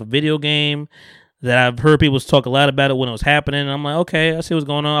based off a video game that I've heard people talk a lot about it when it was happening. And I'm like, okay, I see what's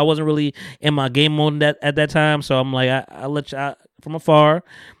going on. I wasn't really in my game mode at that time, so I'm like, I let you from afar.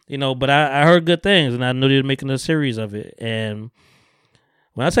 But I heard good things, and I knew they were making a series of it. And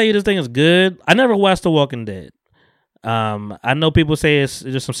when I tell you this thing is good, I never watched The Walking Dead. I know people say it's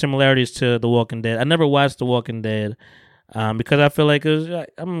just some similarities to The Walking Dead. I never watched The Walking Dead because I feel like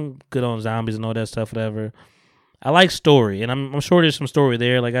I'm good on zombies and all that stuff, whatever. I like story, and I'm sure there's some story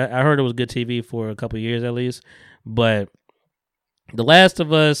there. Like, I heard it was good TV for a couple of years at least. But The Last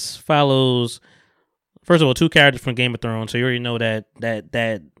of Us follows, first of all, 2 characters from Game of Thrones, so you already know that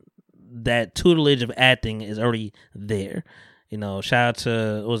tutelage of acting is already there. Shout out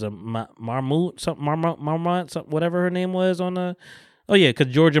to, what was it, Marmont, whatever her name was on the, because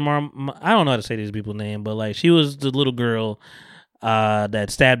Georgia I don't know how to say these people's name, but like, she was the little girl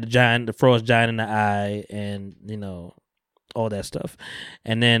that stabbed the frost giant in the eye, and all that stuff.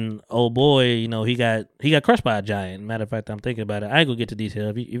 And then old boy, he got crushed by a giant. Matter of fact, I'm thinking about it. I ain't gonna get to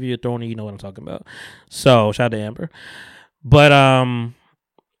detail. If you're throwing it, you know what I'm talking about. So shout out to Amber. But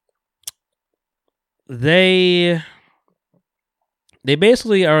they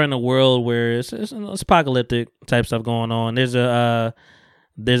basically are in a world where it's apocalyptic type stuff going on. There's a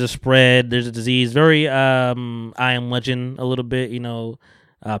spread, there's a disease, very I Am Legend a little bit.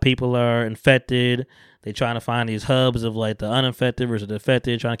 People are infected. They trying to find these hubs of like the uninfected versus the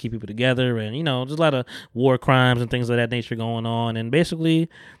infected, trying to keep people together, and there's a lot of war crimes and things of that nature going on. And basically,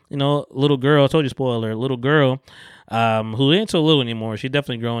 little girl, I told you, spoiler, little girl, who ain't so little anymore. She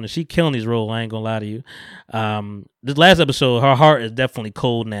definitely growing, and she killing these roles. I ain't gonna lie to you. This last episode, her heart is definitely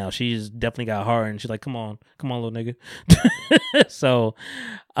cold now. She's definitely got heart, and she's like, come on, little nigga. So,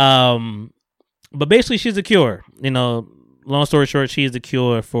 but basically, she's the cure. Long story short, she's the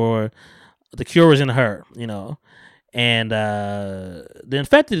cure for. The cure is in her, and the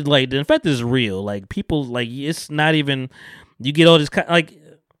infected is real. Like, people, like, it's not even, you get all this like,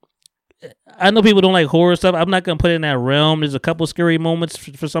 I know people don't like horror stuff. I'm not gonna put it in that realm. There's a couple scary moments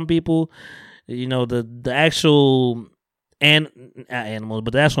for some people. The actual animals,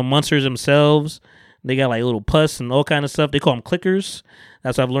 but the actual monsters themselves, they got like little pus and all kind of stuff. They call them clickers.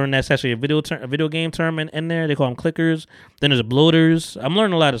 That's what I've learned. That's actually a video game term in there. They call them clickers. Then there's bloaters. I'm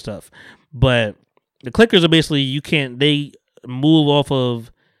learning a lot of stuff. But the clickers are basically, they move off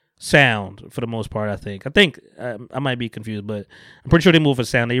of sound for the most part, I think. I might be confused, but I'm pretty sure they move off of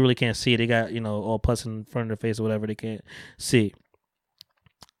sound. They really can't see it. They got, all pus in front of their face or whatever. They can't see.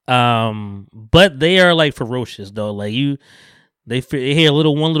 But they are like ferocious though. Like, they hear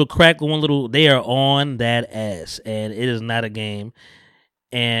one little crack, they are on that ass, and it is not a game.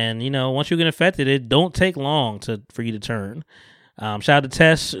 And once you get infected, it don't take long for you to turn. Shout out to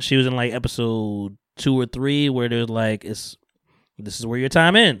Tess. She was in like episode 2 or 3 where there's like, this is where your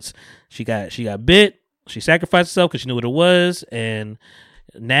time ends. She got bit. She sacrificed herself because she knew what it was, and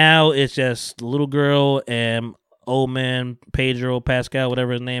now it's just the little girl and old man Pedro Pascal,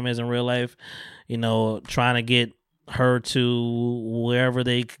 whatever his name is in real life, trying to get her to wherever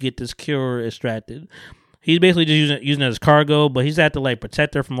they could get this cure extracted. He's basically just using it as cargo, but he's had to like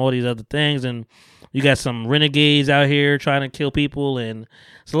protect her from all these other things. And you got some renegades out here trying to kill people, and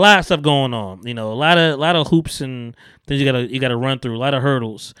it's a lot of stuff going on. You know, a lot of hoops and things you gotta run through, a lot of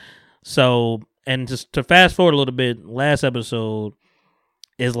hurdles. So, and just to fast forward a little bit, last episode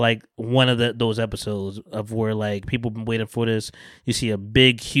is like one of those episodes of where like people been waiting for this. You see a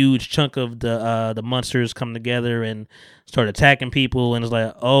big, huge chunk of the monsters come together and start attacking people, and it's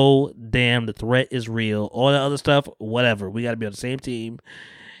like, oh damn, the threat is real. All the other stuff, whatever. We got to be on the same team.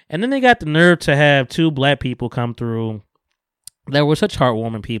 And then they got the nerve to have 2 black people come through that were such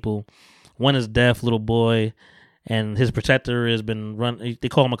heartwarming people. One is deaf, little boy, and his protector has been run. They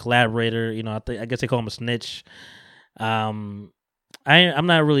call him a collaborator. You know, I guess they call him a snitch. I'm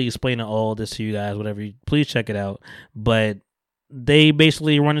not really explaining all this to you guys, whatever. Please check it out. But they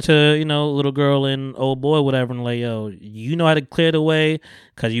basically run into, you know, little girl and old boy, whatever, and like, yo, you know how to clear the way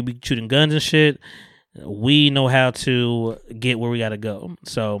because you be shooting guns and shit. We know how to get where we got to go.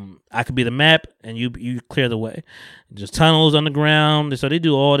 So I could be the map and you clear the way. Just tunnels underground. So they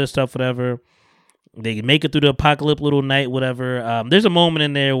do all this stuff, whatever. They can make it through the apocalypse little night, whatever. There's a moment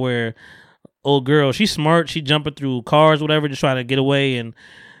in there where old girl, she's smart, she jumping through cars, whatever, just trying to get away, and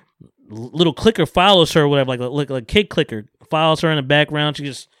little clicker follows her, whatever, like a kid clicker follows her in the background. She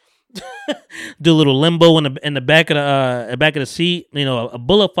just do a little limbo in the back of the seat. You know, a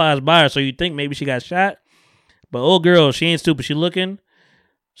bullet flies by her, so you think maybe she got shot, but old girl, she ain't stupid. She looking,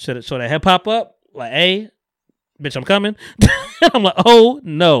 so that head pop up, like, hey, bitch, I'm coming. I'm like, oh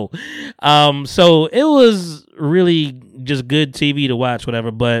no. So it was really just good TV to watch,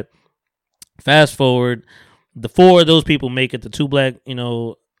 whatever, but fast forward, the 4 of those people make it, the 2 black, you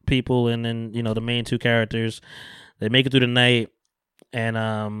know, people, and then, you know, the main 2 characters, they make it through the night,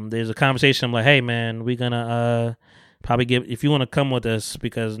 and there's a conversation. I'm like, hey man, we gonna probably if you want to come with us,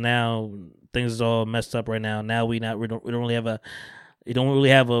 because now things is all messed up right now. Now we don't really have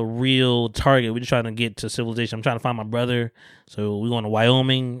a real target. We're just trying to get to civilization. I'm trying to find my brother, so we going to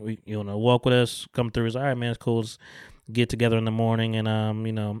Wyoming. You want to walk with us? Come through. It's all right, man. It's cool. Let's get together in the morning, and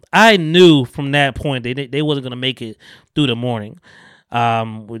you know, I knew from that point they wasn't gonna make it through the morning.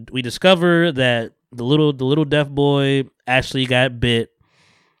 We discovered that the little deaf boy actually got bit,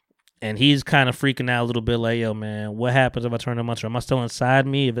 and he's kind of freaking out a little bit, like, yo man, what happens if I turn the monster? Am I still inside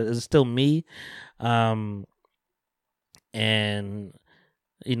me? Is it still me? And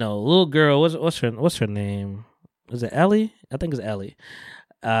you know, little girl, what's her name? Is it Ellie? I think it's Ellie.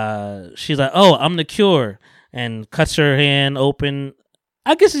 She's like, oh, I'm the cure, and cuts her hand open.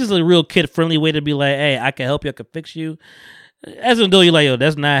 I guess it's a real kid-friendly way to be like, hey, I can help you, I can fix you. As an adult, you're like, yo,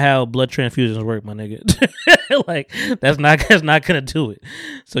 that's not how blood transfusions work, my nigga. Like, that's not gonna do it.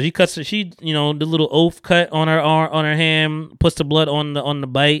 So she cuts her, you know, the little oath cut on her arm, on her hand, puts the blood on the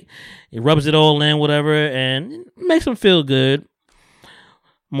bite, it rubs it all in, whatever, and it makes him feel good.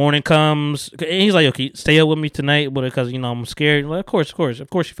 Morning comes, and he's like, okay, stay up with me tonight, because, you know, I'm scared. Like, of course,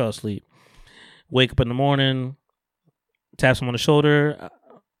 she fell asleep. Wake up in the morning, taps him on the shoulder.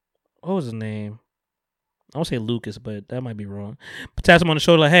 What was his name? I won't say Lucas, but that might be wrong. But taps him on the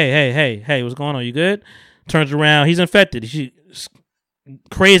shoulder like, hey, what's going on? You good? Turns around, he's infected. She's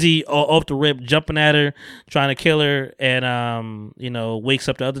crazy off the rip, jumping at her, trying to kill her, and you know, wakes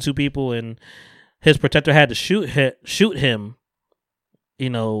up the other 2 people, and his protector had to shoot him, you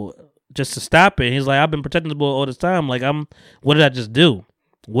know, just to stop it. He's like, I've been protecting this boy all this time. Like, what did I just do?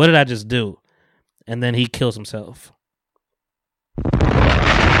 And then he kills himself.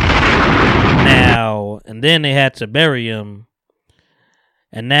 Now, and then they had to bury him.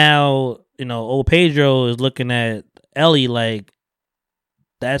 And now, you know, old Pedro is looking at Ellie like,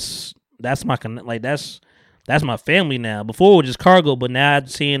 that's my family now. Before it was just cargo, but now I'm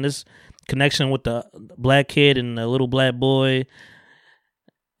seeing this connection with the black kid and the little black boy.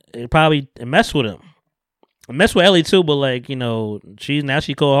 It messed with him. It messed with Ellie too, but like, you know, she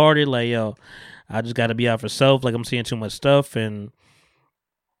cold hearted, like, yo, I just gotta be out for self, like I'm seeing too much stuff, and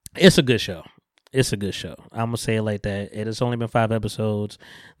it's a good show. I'm gonna say it like that. It has only been 5 episodes.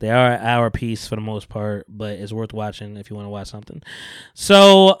 They are an hour piece for the most part, but it's worth watching if you want to watch something.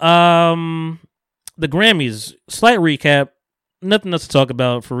 So, the Grammys, slight recap. Nothing else to talk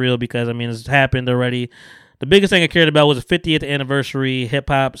about for real, because I mean, it's happened already. The biggest thing I cared about was the 50th anniversary hip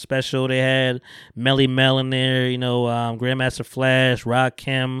hop special. They had Melly Mel in there, you know, Grandmaster Flash,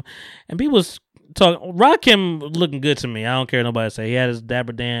 Rakim, and people was talking. Rakim looking good to me. I don't care what nobody say. He had his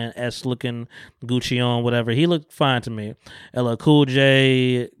Dapper Dan-esque looking Gucci on, whatever. He looked fine to me. LL Cool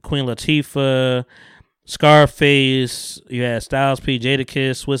J, Queen Latifah, Scarface, you had Styles P,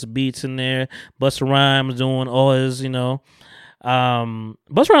 Jadakiss, Swiss Beats in there, Busta Rhymes doing all his, Busta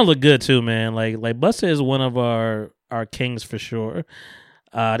Rhymes look good too, man. Like Busta is one of our kings for sure.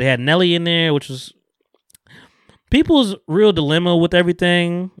 They had Nelly in there, which was people's real dilemma with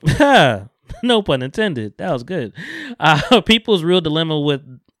everything. No pun intended. That was good. People's real dilemma with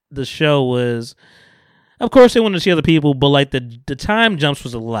the show was, of course, they wanted to see other people, but like the time jumps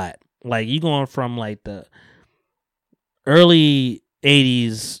was a lot. Like you going from like the early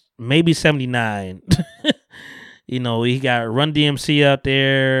 80s, maybe 79. We got Run DMC out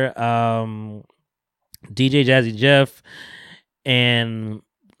there, DJ Jazzy Jeff, and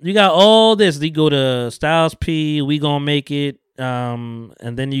you got all this. You go to Styles P, We Gonna Make It, and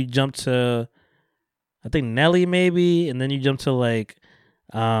then you jump to, I think, Nelly maybe, and then you jump to like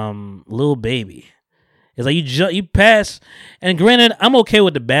Lil Baby. It's like you pass, and granted, I'm okay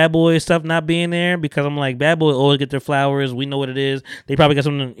with the Bad Boy stuff not being there because I'm like, Bad Boy always get their flowers. We know what it is. They probably got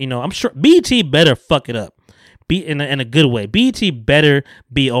something, I'm sure BT better fuck it up. Be in a good way. BT better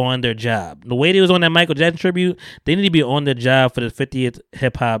be on their job. The way they was on that Michael Jackson tribute, they need to be on their job for the 50th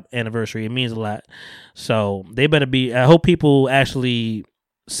hip hop anniversary. It means a lot. So they better be. I hope people actually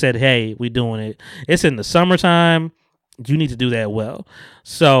said, "Hey, we doing it." It's in the summertime. You need to do that well.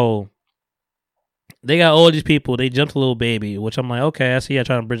 So they got all these people. They jumped a Lil Baby, which I'm like, okay, I see y'all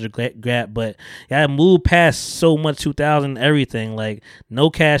trying to bridge the gap, but y'all moved past so much 2000 everything. Like no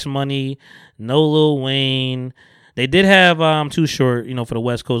Cash Money, no Lil Wayne. They did have Too Short, for the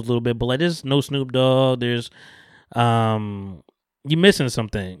West Coast a little bit, but like there's no Snoop Dogg. There's you missing some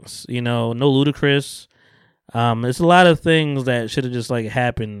things, no Ludacris. There's a lot of things that should have just like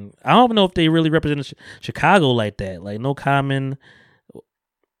happened. I don't even know if they really represented Chicago like that. Like no Common.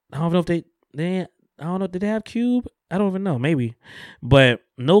 I don't know if they I don't know. Did they have Cube? I don't even know. Maybe, but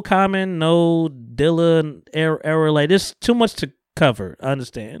no Common, no Dilla era. Like there's too much to cover. I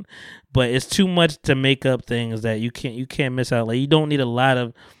understand, but it's too much to make up things that you can't miss out. Like you don't need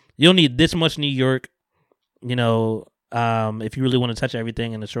you don't need this much New York. If you really want to touch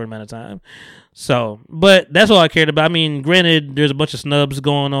everything in a short amount of time. So, but that's all I cared about. I mean, granted, there's a bunch of snubs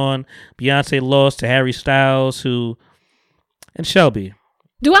going on. Beyonce lost to Harry Styles, and Shelby.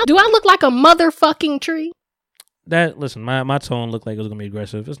 Do I look like a motherfucking tree? Listen, my tone looked like it was gonna be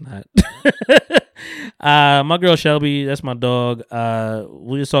aggressive. It's not. My girl Shelby, that's my dog. I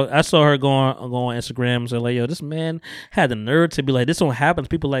saw her go on Instagram. So like, yo, this man had the nerve to be like, this don't happen to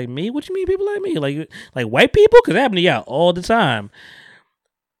people like me. What you mean, people like me? Like white people? Because it happened to y'all all the time.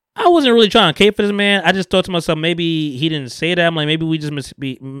 I wasn't really trying to cape for this man. I just thought to myself, maybe he didn't say that. I'm like, maybe we just must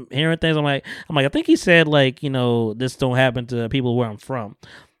be hearing things. I'm like, I think he said like, this don't happen to people where I'm from.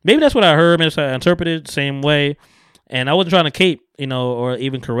 Maybe that's what I heard. Maybe I interpreted the same way. And I wasn't trying to cape, or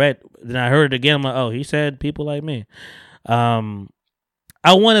even correct. Then I heard it again. I'm like, oh, he said people like me. I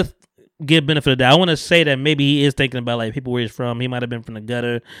want to give benefit of that. I want to say that maybe he is thinking about like people where he's from. He might have been from the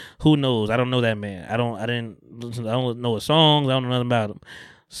gutter. Who knows? I don't know that man. I don't know his songs. I don't know nothing about him.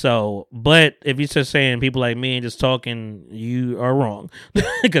 So, but if you're just saying people like me and just talking, you are wrong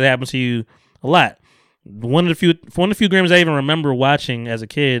because it happens to you a lot. One of the few Grammys I even remember watching as a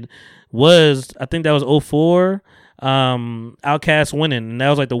kid was, I think that was 2004, Outkast winning, and that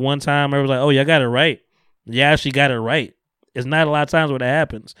was like the one time I was like, oh, y'all got it right. You actually got it right. It's not a lot of times where that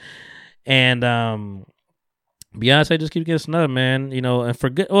happens. And Beyonce just keeps getting snubbed, man. And for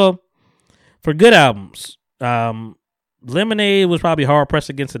good albums. Lemonade was probably hard pressed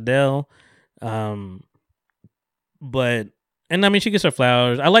against Adele, but I mean she gets her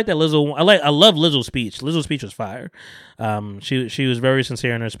flowers. I like that Lizzo. I love Lizzo's speech. Lizzo's speech was fire. She was very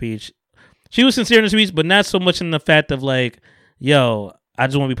sincere in her speech. She was sincere in her speech, but not so much in the fact of like, yo, I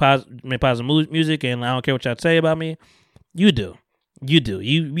just want to make positive music, and I don't care what y'all say about me. You do. You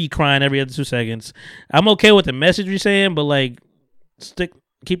be crying every other 2 seconds. I'm okay with the message you're saying, but like,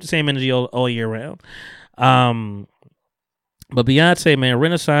 keep the same energy all year round. But Beyonce, man,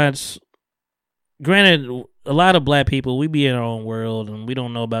 Renaissance, granted, a lot of black people, we be in our own world and we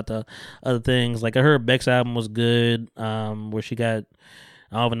don't know about the other things. Like I heard Beck's album was good, where she got,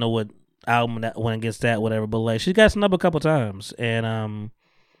 I don't even know what album that went against that, whatever, but like she got snubbed a couple times. And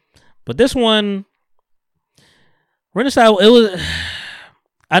but this one, Renaissance, it was,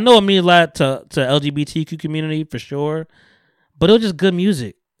 I know it means a lot to LGBTQ community for sure, but it was just good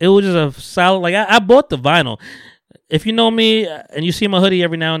music. It was just a solid, like I bought the vinyl. If you know me and you see my hoodie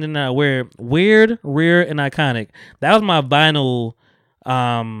every now and then, I wear Weird, Rare, and Iconic. That was my vinyl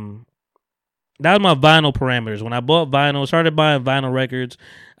That was my vinyl parameters. When I bought vinyl, started buying vinyl records,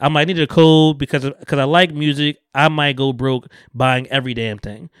 I needed a code because I like music. I might go broke buying every damn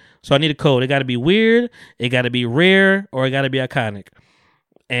thing. So I need a code. It got to be weird, it got to be rare, or it got to be iconic.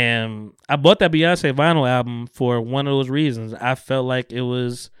 And I bought that Beyonce vinyl album for one of those reasons. I felt like it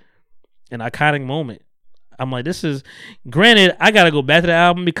was an iconic moment. I'm like, this is, granted, I got to go back to the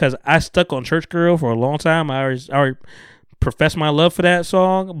album because I stuck on Church Girl for a long time. I already professed my love for that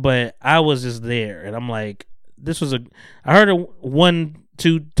song, but I was just there. And I'm like, I heard it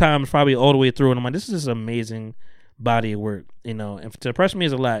 1-2 times probably all the way through. And I'm like, this is just amazing body of work, you know. And to impress me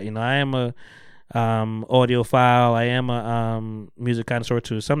is a lot. You know, I am a audiophile. I am a music connoisseur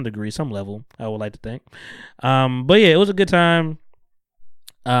to some degree, some level, I would like to think. But yeah, it was a good time.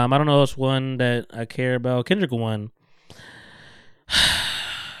 I don't know if it's one that I care about. Kendrick won.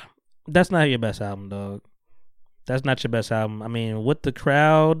 That's not your best album, dog. That's not your best album. I mean, with the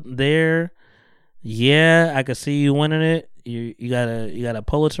crowd there, yeah, I could see you winning it. You got a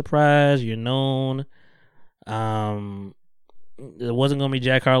Pulitzer Prize. You're known. It wasn't gonna be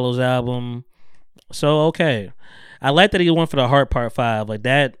Jack Harlow's album, so okay. I like that he went for the Heart Part 5. Like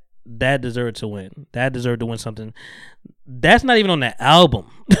that deserved to win. That deserved to win something. That's not even on the album.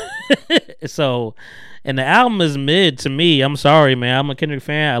 So, and the album is mid to me. I'm sorry, man. I'm a Kendrick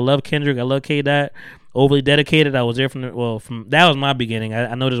fan. I love Kendrick. I love K-Dot. Overly Dedicated. I was there from that was my beginning.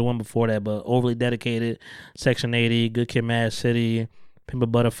 I know there's one before that, but Overly Dedicated, Section 80, Good Kid, Mad City, Pimp a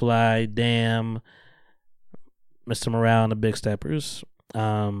Butterfly, Damn, Mr. Morale and the Big Steppers.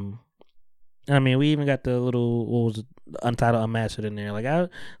 I mean, we even got the little, what was it, Untitled Unmastered in there. Like, I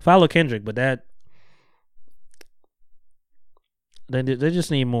follow Kendrick, but that they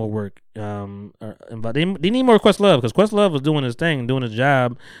just need more work. But they need more Questlove, because Questlove was doing his thing, doing his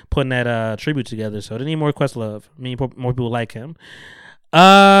job, putting that tribute together. So they need more Questlove. I mean, more people like him.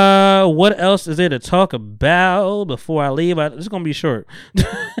 What else is there to talk about before I leave? It's gonna be short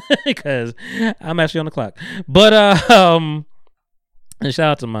because I'm actually on the clock. But and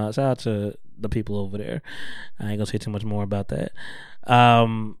shout out to the people over there. I ain't gonna say too much more about that. But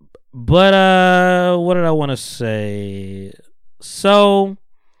what did I want to say? So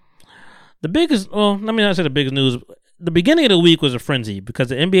the biggest, well, let me not say the biggest news. The beginning of the week was a frenzy because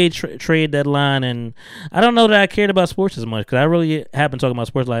the NBA trade deadline, and I don't know that I cared about sports as much because I really have been talking about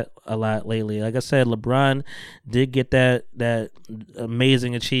sports a lot lately. Like I said, LeBron did get that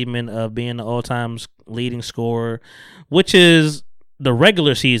amazing achievement of being the all-time leading scorer, which is the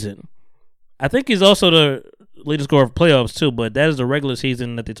regular season. I think he's also the leading scorer of playoffs too, but that is the regular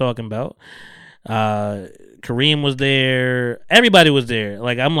season that they're talking about. Kareem was there. Everybody was there.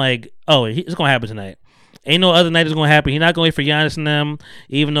 Like, I'm like, oh, it's going to happen tonight. Ain't no other night it's going to happen. He's not going to wait for Giannis and them,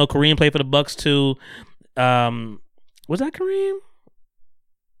 even though Kareem played for the Bucks too. Was that Kareem?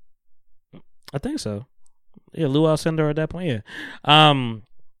 I think so. Yeah, Lou Alcindor at that point, yeah.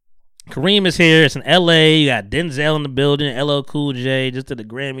 Kareem is here. It's in L.A. You got Denzel in the building. LL Cool J just at the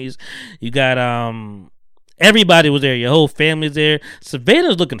Grammys. You got everybody was there. Your whole family's there.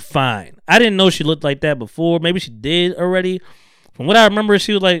 Savannah's looking fine. I didn't know she looked like that before. Maybe she did already. From what I remember,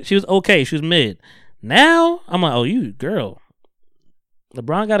 she was okay. She was mid. Now I'm like, oh, you girl.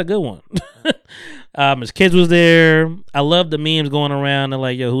 LeBron got a good one. His kids was there. I love the memes going around. They're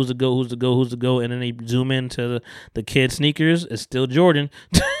like, yo, who's the GOAT, who's the GOAT, who's the GOAT? And then they zoom into the kid sneakers. It's still Jordan.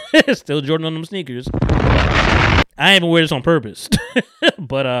 It's still Jordan on them sneakers. I ain't even wear this on purpose.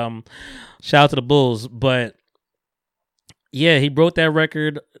 But shout out to the Bulls. But yeah, he broke that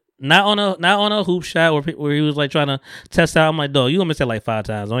record. Not on a hoop shot where he was like trying to test out. I'm like, dog, you gonna miss that like 5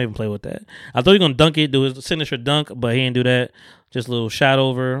 times. Don't even play with that. I thought he was gonna dunk it, do his signature dunk, but he didn't do that. Just a little shot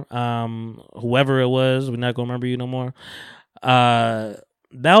over. Whoever it was, we're not gonna remember you no more. That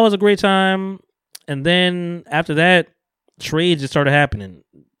was a great time. And then after that, trades just started happening.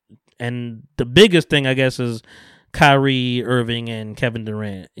 And the biggest thing, I guess, is Kyrie Irving and Kevin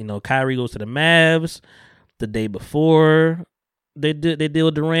Durant. You know, Kyrie goes to the Mavs the day before they deal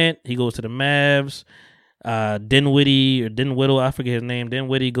with Durant. He goes to the Mavs. Dinwiddie, I forget his name.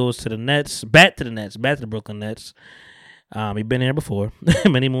 Dinwiddie goes to the Nets, back to the Brooklyn Nets. He'd been there before,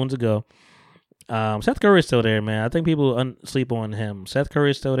 many moons ago. Seth Curry's still there, man. I think people sleep on him. Seth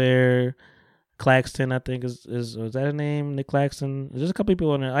Curry's still there. Claxton, I think is that his name? Nick Claxton. There's a couple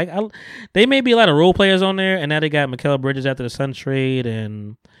people on there. They may be a lot of role players on there, and now they got Mikal Bridges after the Suns trade,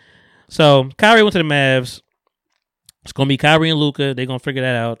 and so Kyrie went to the Mavs. It's gonna be Kyrie and Luka. They're gonna figure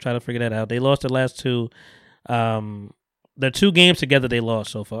that out. Try to figure that out. They lost the last two. The 2 games together they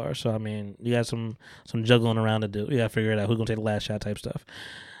lost so far. So I mean, you got some juggling around to do. You gotta figure it out. Who's gonna take the last shot type stuff.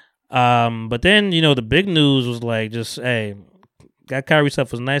 But then the big news was like just got Kyrie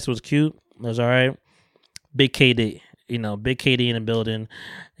stuff was nice. It was cute. It was all right. Big KD. Big KD in the building.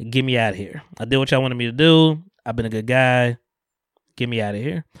 Get me out of here. I did what y'all wanted me to do. I've been a good guy. Get me out of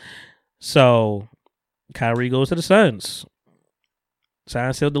here. So Kyrie goes to the Suns.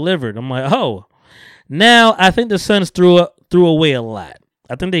 Sign still delivered. I'm like, oh. Now I think the Suns threw away a lot.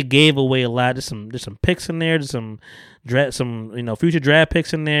 I think they gave away a lot. There's some picks in there. There's some future draft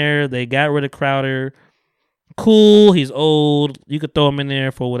picks in there. They got rid of Crowder. Cool. He's old. You could throw him in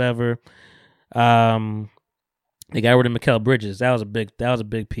there for whatever. They got rid of Mikal Bridges. That was a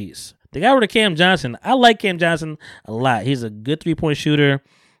big piece. They got rid of Cam Johnson. I like Cam Johnson a lot. He's a good 3-point shooter.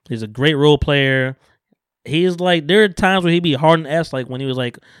 He's a great role player. He's like, there are times where he'd be Harden-esque, like when he was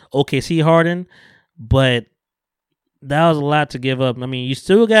like OKC Harden, but that was a lot to give up. I mean, you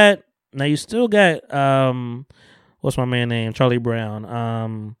still got what's my man name? Charlie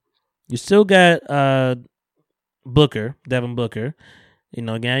Brown. You still got Booker, Devin Booker.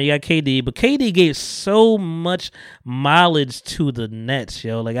 Again, you got KD, but KD gave so much mileage to the Nets,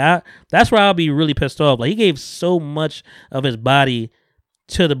 yo. Like that's where I'll be really pissed off. Like he gave so much of his body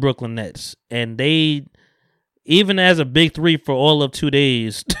to the Brooklyn Nets, and they, even as a big three for all of 2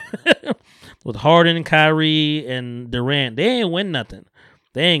 days, with Harden, Kyrie, and Durant, they ain't win nothing.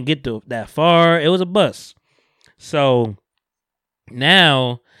 They ain't get that far. It was a bust. So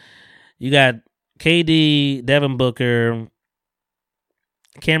now you got KD, Devin Booker.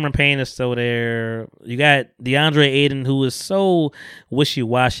 Cameron Payne is still there. You got DeAndre Ayton, who is so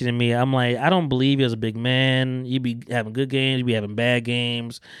wishy-washy to me. I'm like, I don't believe you as a big man. You be having good games. You be having bad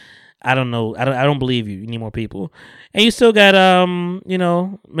games. I don't know. I don't believe you. You need more people. And you still got,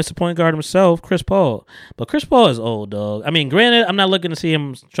 Mr. Point Guard himself, Chris Paul. But Chris Paul is old, dog. I mean, granted, I'm not looking to see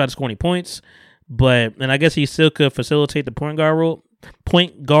him try to score any points. And I guess he still could facilitate the point guard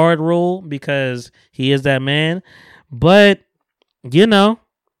role because he is that man. But he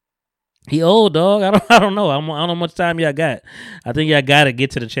old, dog. I don't know. I don't know how much time y'all got. I think y'all got to get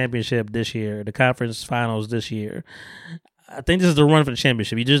to the championship this year, the conference finals this year. I think this is the run for the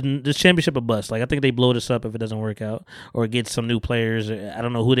championship. This championship a bust. Like I think they blow this up if it doesn't work out or get some new players. I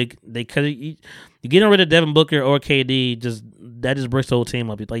don't know who they cause you getting rid of Devin Booker or KD. That just breaks the whole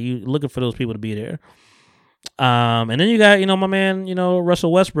team up. Like you looking for those people to be there. And then you got my man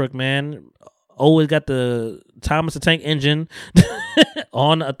Russell Westbrook, man. Always got the Thomas the Tank Engine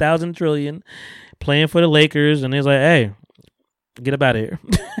on 1,000 trillion, playing for the Lakers, and he's like, "Hey, get up out of here."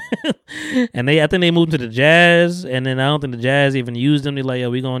 And I think they moved to the Jazz, and then I don't think the Jazz even used them. They're like,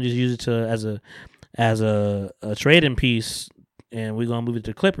 "Yo, we're gonna just use it as a trading piece, and we're gonna move it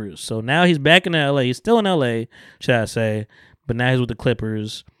to the Clippers." So now he's back in LA. He's still in LA, should I say? But now he's with the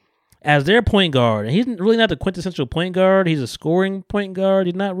Clippers as their point guard, and he's really not the quintessential point guard. He's a scoring point guard.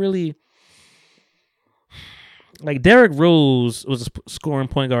 He's not really. Like Derrick Rose was a scoring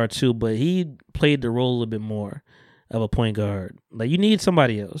point guard too, but he played the role a little bit more of a point guard. Like you need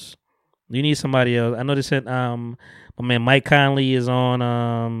somebody else. I know they said my man Mike Conley is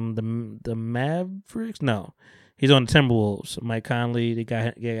on the Mavericks. No, he's on the Timberwolves. Mike Conley, they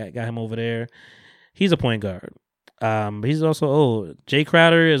got him over there. He's a point guard. But he's also old. Jay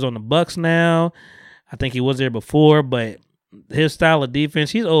Crowder is on the Bucks now. I think he was there before, but his style of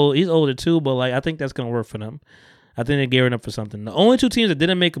defense, he's old. He's older too, but like I think that's gonna work for them. I think they're gearing up for something. The only two teams that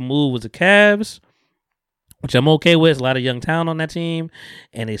didn't make a move was the Cavs, which I'm okay with. There's a lot of young talent on that team,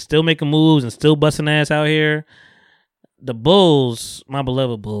 and they still making moves and still busting ass out here. The Bulls, my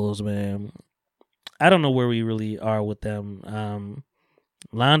beloved Bulls, man. I don't know where we really are with them.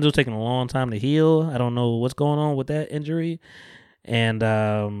 Lonzo's taking a long time to heal. I don't know what's going on with that injury. And,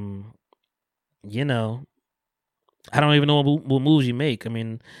 I don't even know what moves you make. I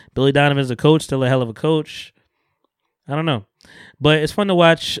mean, Billy Donovan's a coach, still a hell of a coach. I don't know. But it's fun to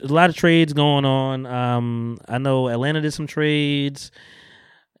watch. There's a lot of trades going on. I know Atlanta did some trades.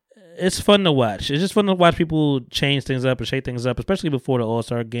 It's fun to watch. It's just fun to watch people change things up and shake things up, especially before the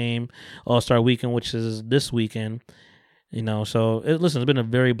All-Star game, All-Star weekend, which is this weekend. So listen, it's been a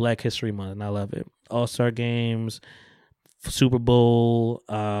very Black History Month, and I love it. All-Star games, Super Bowl,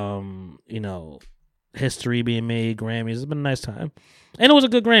 history being made, Grammys. It's been a nice time. And it was a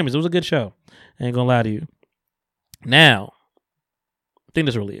good Grammys. It was a good show. I ain't gonna lie to you. Now, I think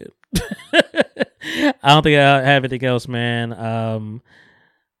that's really it. I don't think I have anything else, man.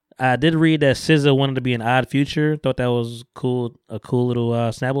 I did read that SZA wanted to be an Odd Future. Thought that was cool, a cool little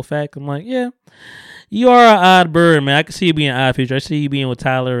Snapple fact. I'm like, yeah, you are an odd bird, man. I can see you being an Odd Future. I see you being with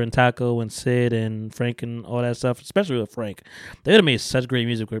Tyler and Taco and Sid and Frank and all that stuff, especially with Frank. They would have made such great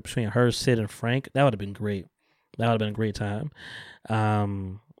music between her, Sid, and Frank. That would have been great. That would have been a great time.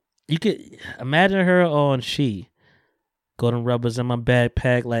 You could imagine her on She. Golden Rubbers in my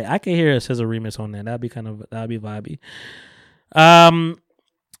backpack. Like I can hear a SZA remix on that. That'd be vibey.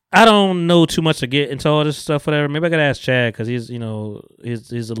 I don't know too much to get into all this stuff, whatever. Maybe I gotta ask Chad because he's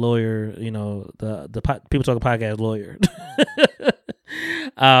a lawyer. The People Talking Podcast lawyer.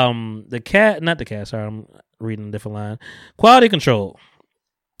 Not the cat. Sorry, I'm reading a different line. Quality control.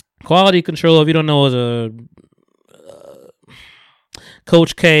 Quality control. If you don't know, is a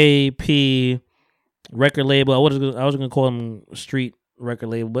Coach KP record label. I was gonna call them street record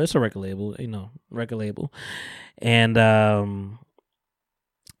label, but it's a record label. Record label, and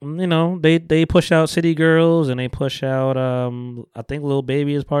they push out City Girls and they push out I think Lil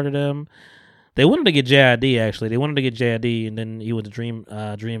Baby is part of them. They wanted to get JID actually. They wanted to get JID and then he went to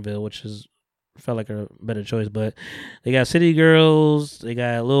Dreamville, which felt like a better choice. But they got City Girls, they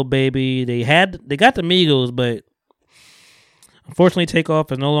got Lil Baby, they got the Migos, but unfortunately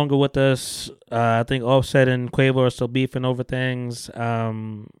Takeoff is no longer with us. I think Offset and Quavo are still beefing over things. I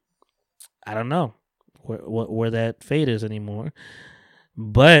don't know where that fate is anymore.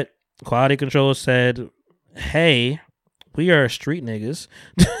 But Quality Control said, hey, we are street niggas.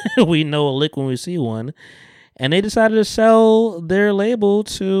 We know a lick when we see one. And they decided to sell their label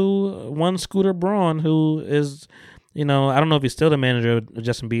to one Scooter Braun, who is, I don't know if he's still the manager of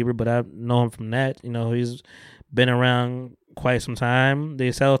Justin Bieber, but I know him from that. He's been around quite some time.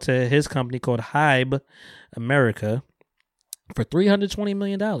 They sell to his company called Hybe America for $320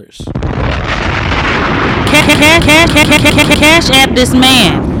 million. Cash app this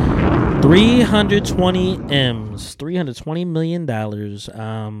man. 320 M's, $320 million.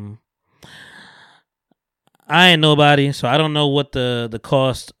 I ain't nobody, so I don't know what the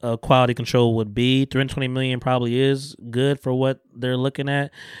cost of Quality Control would be. $320 million probably is good for what they're looking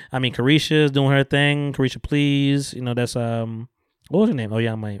at. I mean, Carisha is doing her thing. Carisha Please, that's what was her name? Oh,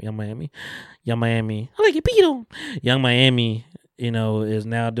 Young Miami. I like it, Pito. Young Miami, is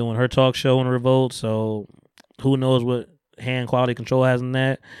now doing her talk show on Revolt. So who knows what hand Quality Control has in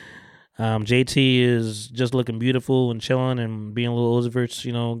that. JT is just looking beautiful and chilling and being a little Uzivert's,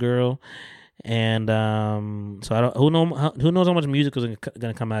 girl. And so I don't. Who knows how much music is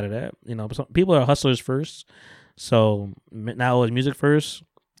gonna come out of that? Some people are hustlers first, so not always music first.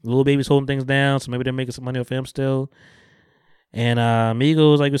 Lil Baby's holding things down, so maybe they're making some money off him still. And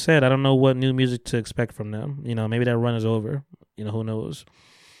Migos, like we said, I don't know what new music to expect from them. Maybe that run is over. Who knows?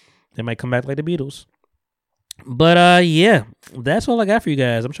 They might come back like the Beatles. But yeah, that's all I got for you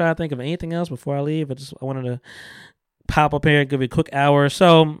guys. I'm trying to think of anything else before I leave. I wanted to pop up here and give you a quick hour.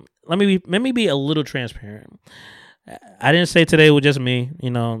 So let me be a little transparent. I didn't say today was just me.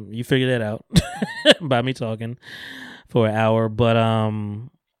 You figure that out by me talking for an hour. But I'm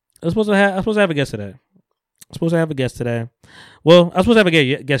supposed to have a guest today. Well, I was supposed to have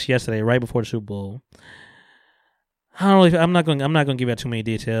a guest yesterday, right before the Super Bowl. I'm not gonna give out too many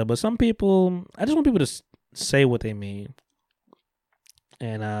details, but some people, I just want people to say what they mean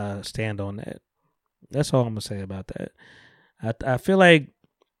and stand on that. That's all I'm gonna say about that. I feel like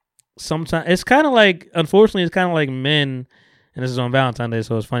sometimes it's kind of like, unfortunately, it's kind of like men, and this is on Valentine's Day,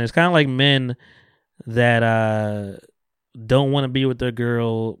 so it's funny. It's kind of like men that don't want to be with their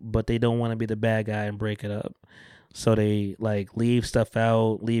girl, but they don't want to be the bad guy and break it up. So they like leave stuff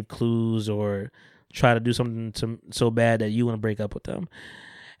out, leave clues, or try to do something so bad that you want to break up with them.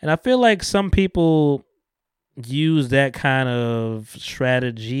 And I feel like some people use that kind of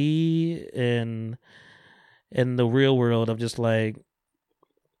strategy in the real world of just like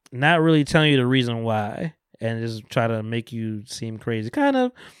not really telling you the reason why and just try to make you seem crazy. Kind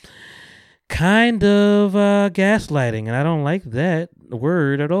of gaslighting, and I don't like that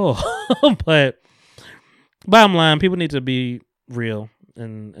word at all. But bottom line, people need to be real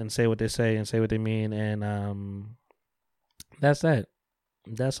and say what they say and say what they mean, and that's that.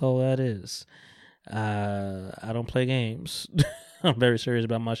 That's all that is. I don't play games. I'm very serious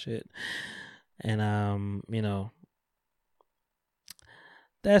about my shit, and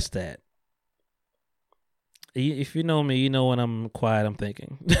that's that. If you know me, you know when I'm quiet, I'm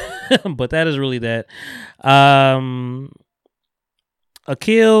thinking. But that is really that.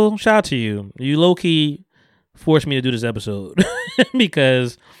 Akil, shout out to you. You low-key forced me to do this episode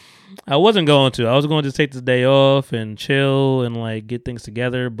because I wasn't going to. I was going to take this day off and chill and like get things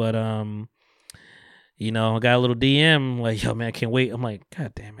together. But I got a little DM like, yo man, I can't wait. I'm like,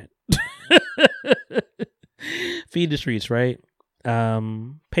 God damn it. Feed the streets, right?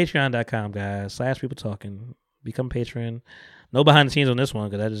 Patreon.com, guys. / people talking. Become patron. No behind the scenes on this one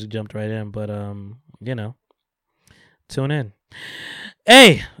because I just jumped right in. But Tune in.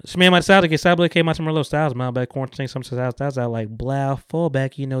 Hey, it's me and my style to get Sabla came out to Merlot Styles. My back quarantine, some styles out like Blau,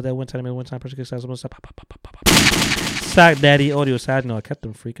 fallback. You know that one time person gets styles. Sock Daddy, audio side. No, I kept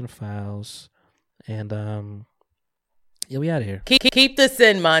them freaking files. And yeah, we out of here. Keep this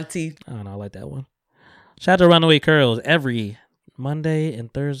in, Monty. I don't know, I like that one. Shout out to Runaway Curls. Every Monday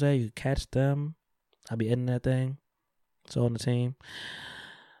and Thursday, you catch them. I'll be editing that thing. It's all on the team.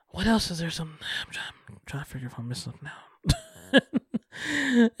 What else is there? I'm trying to figure if I'm missing something now.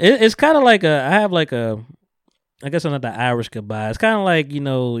 It's kind of like I guess another Irish goodbye. It's kind of like,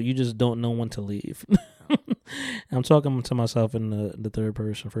 you just don't know when to leave. I'm talking to myself in the third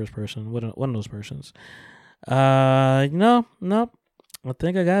person, first person, one of those persons. Nope. I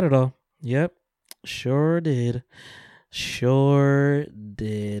think I got it all. Yep. Sure did.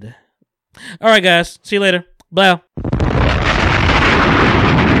 All right, guys. See you later. Bye.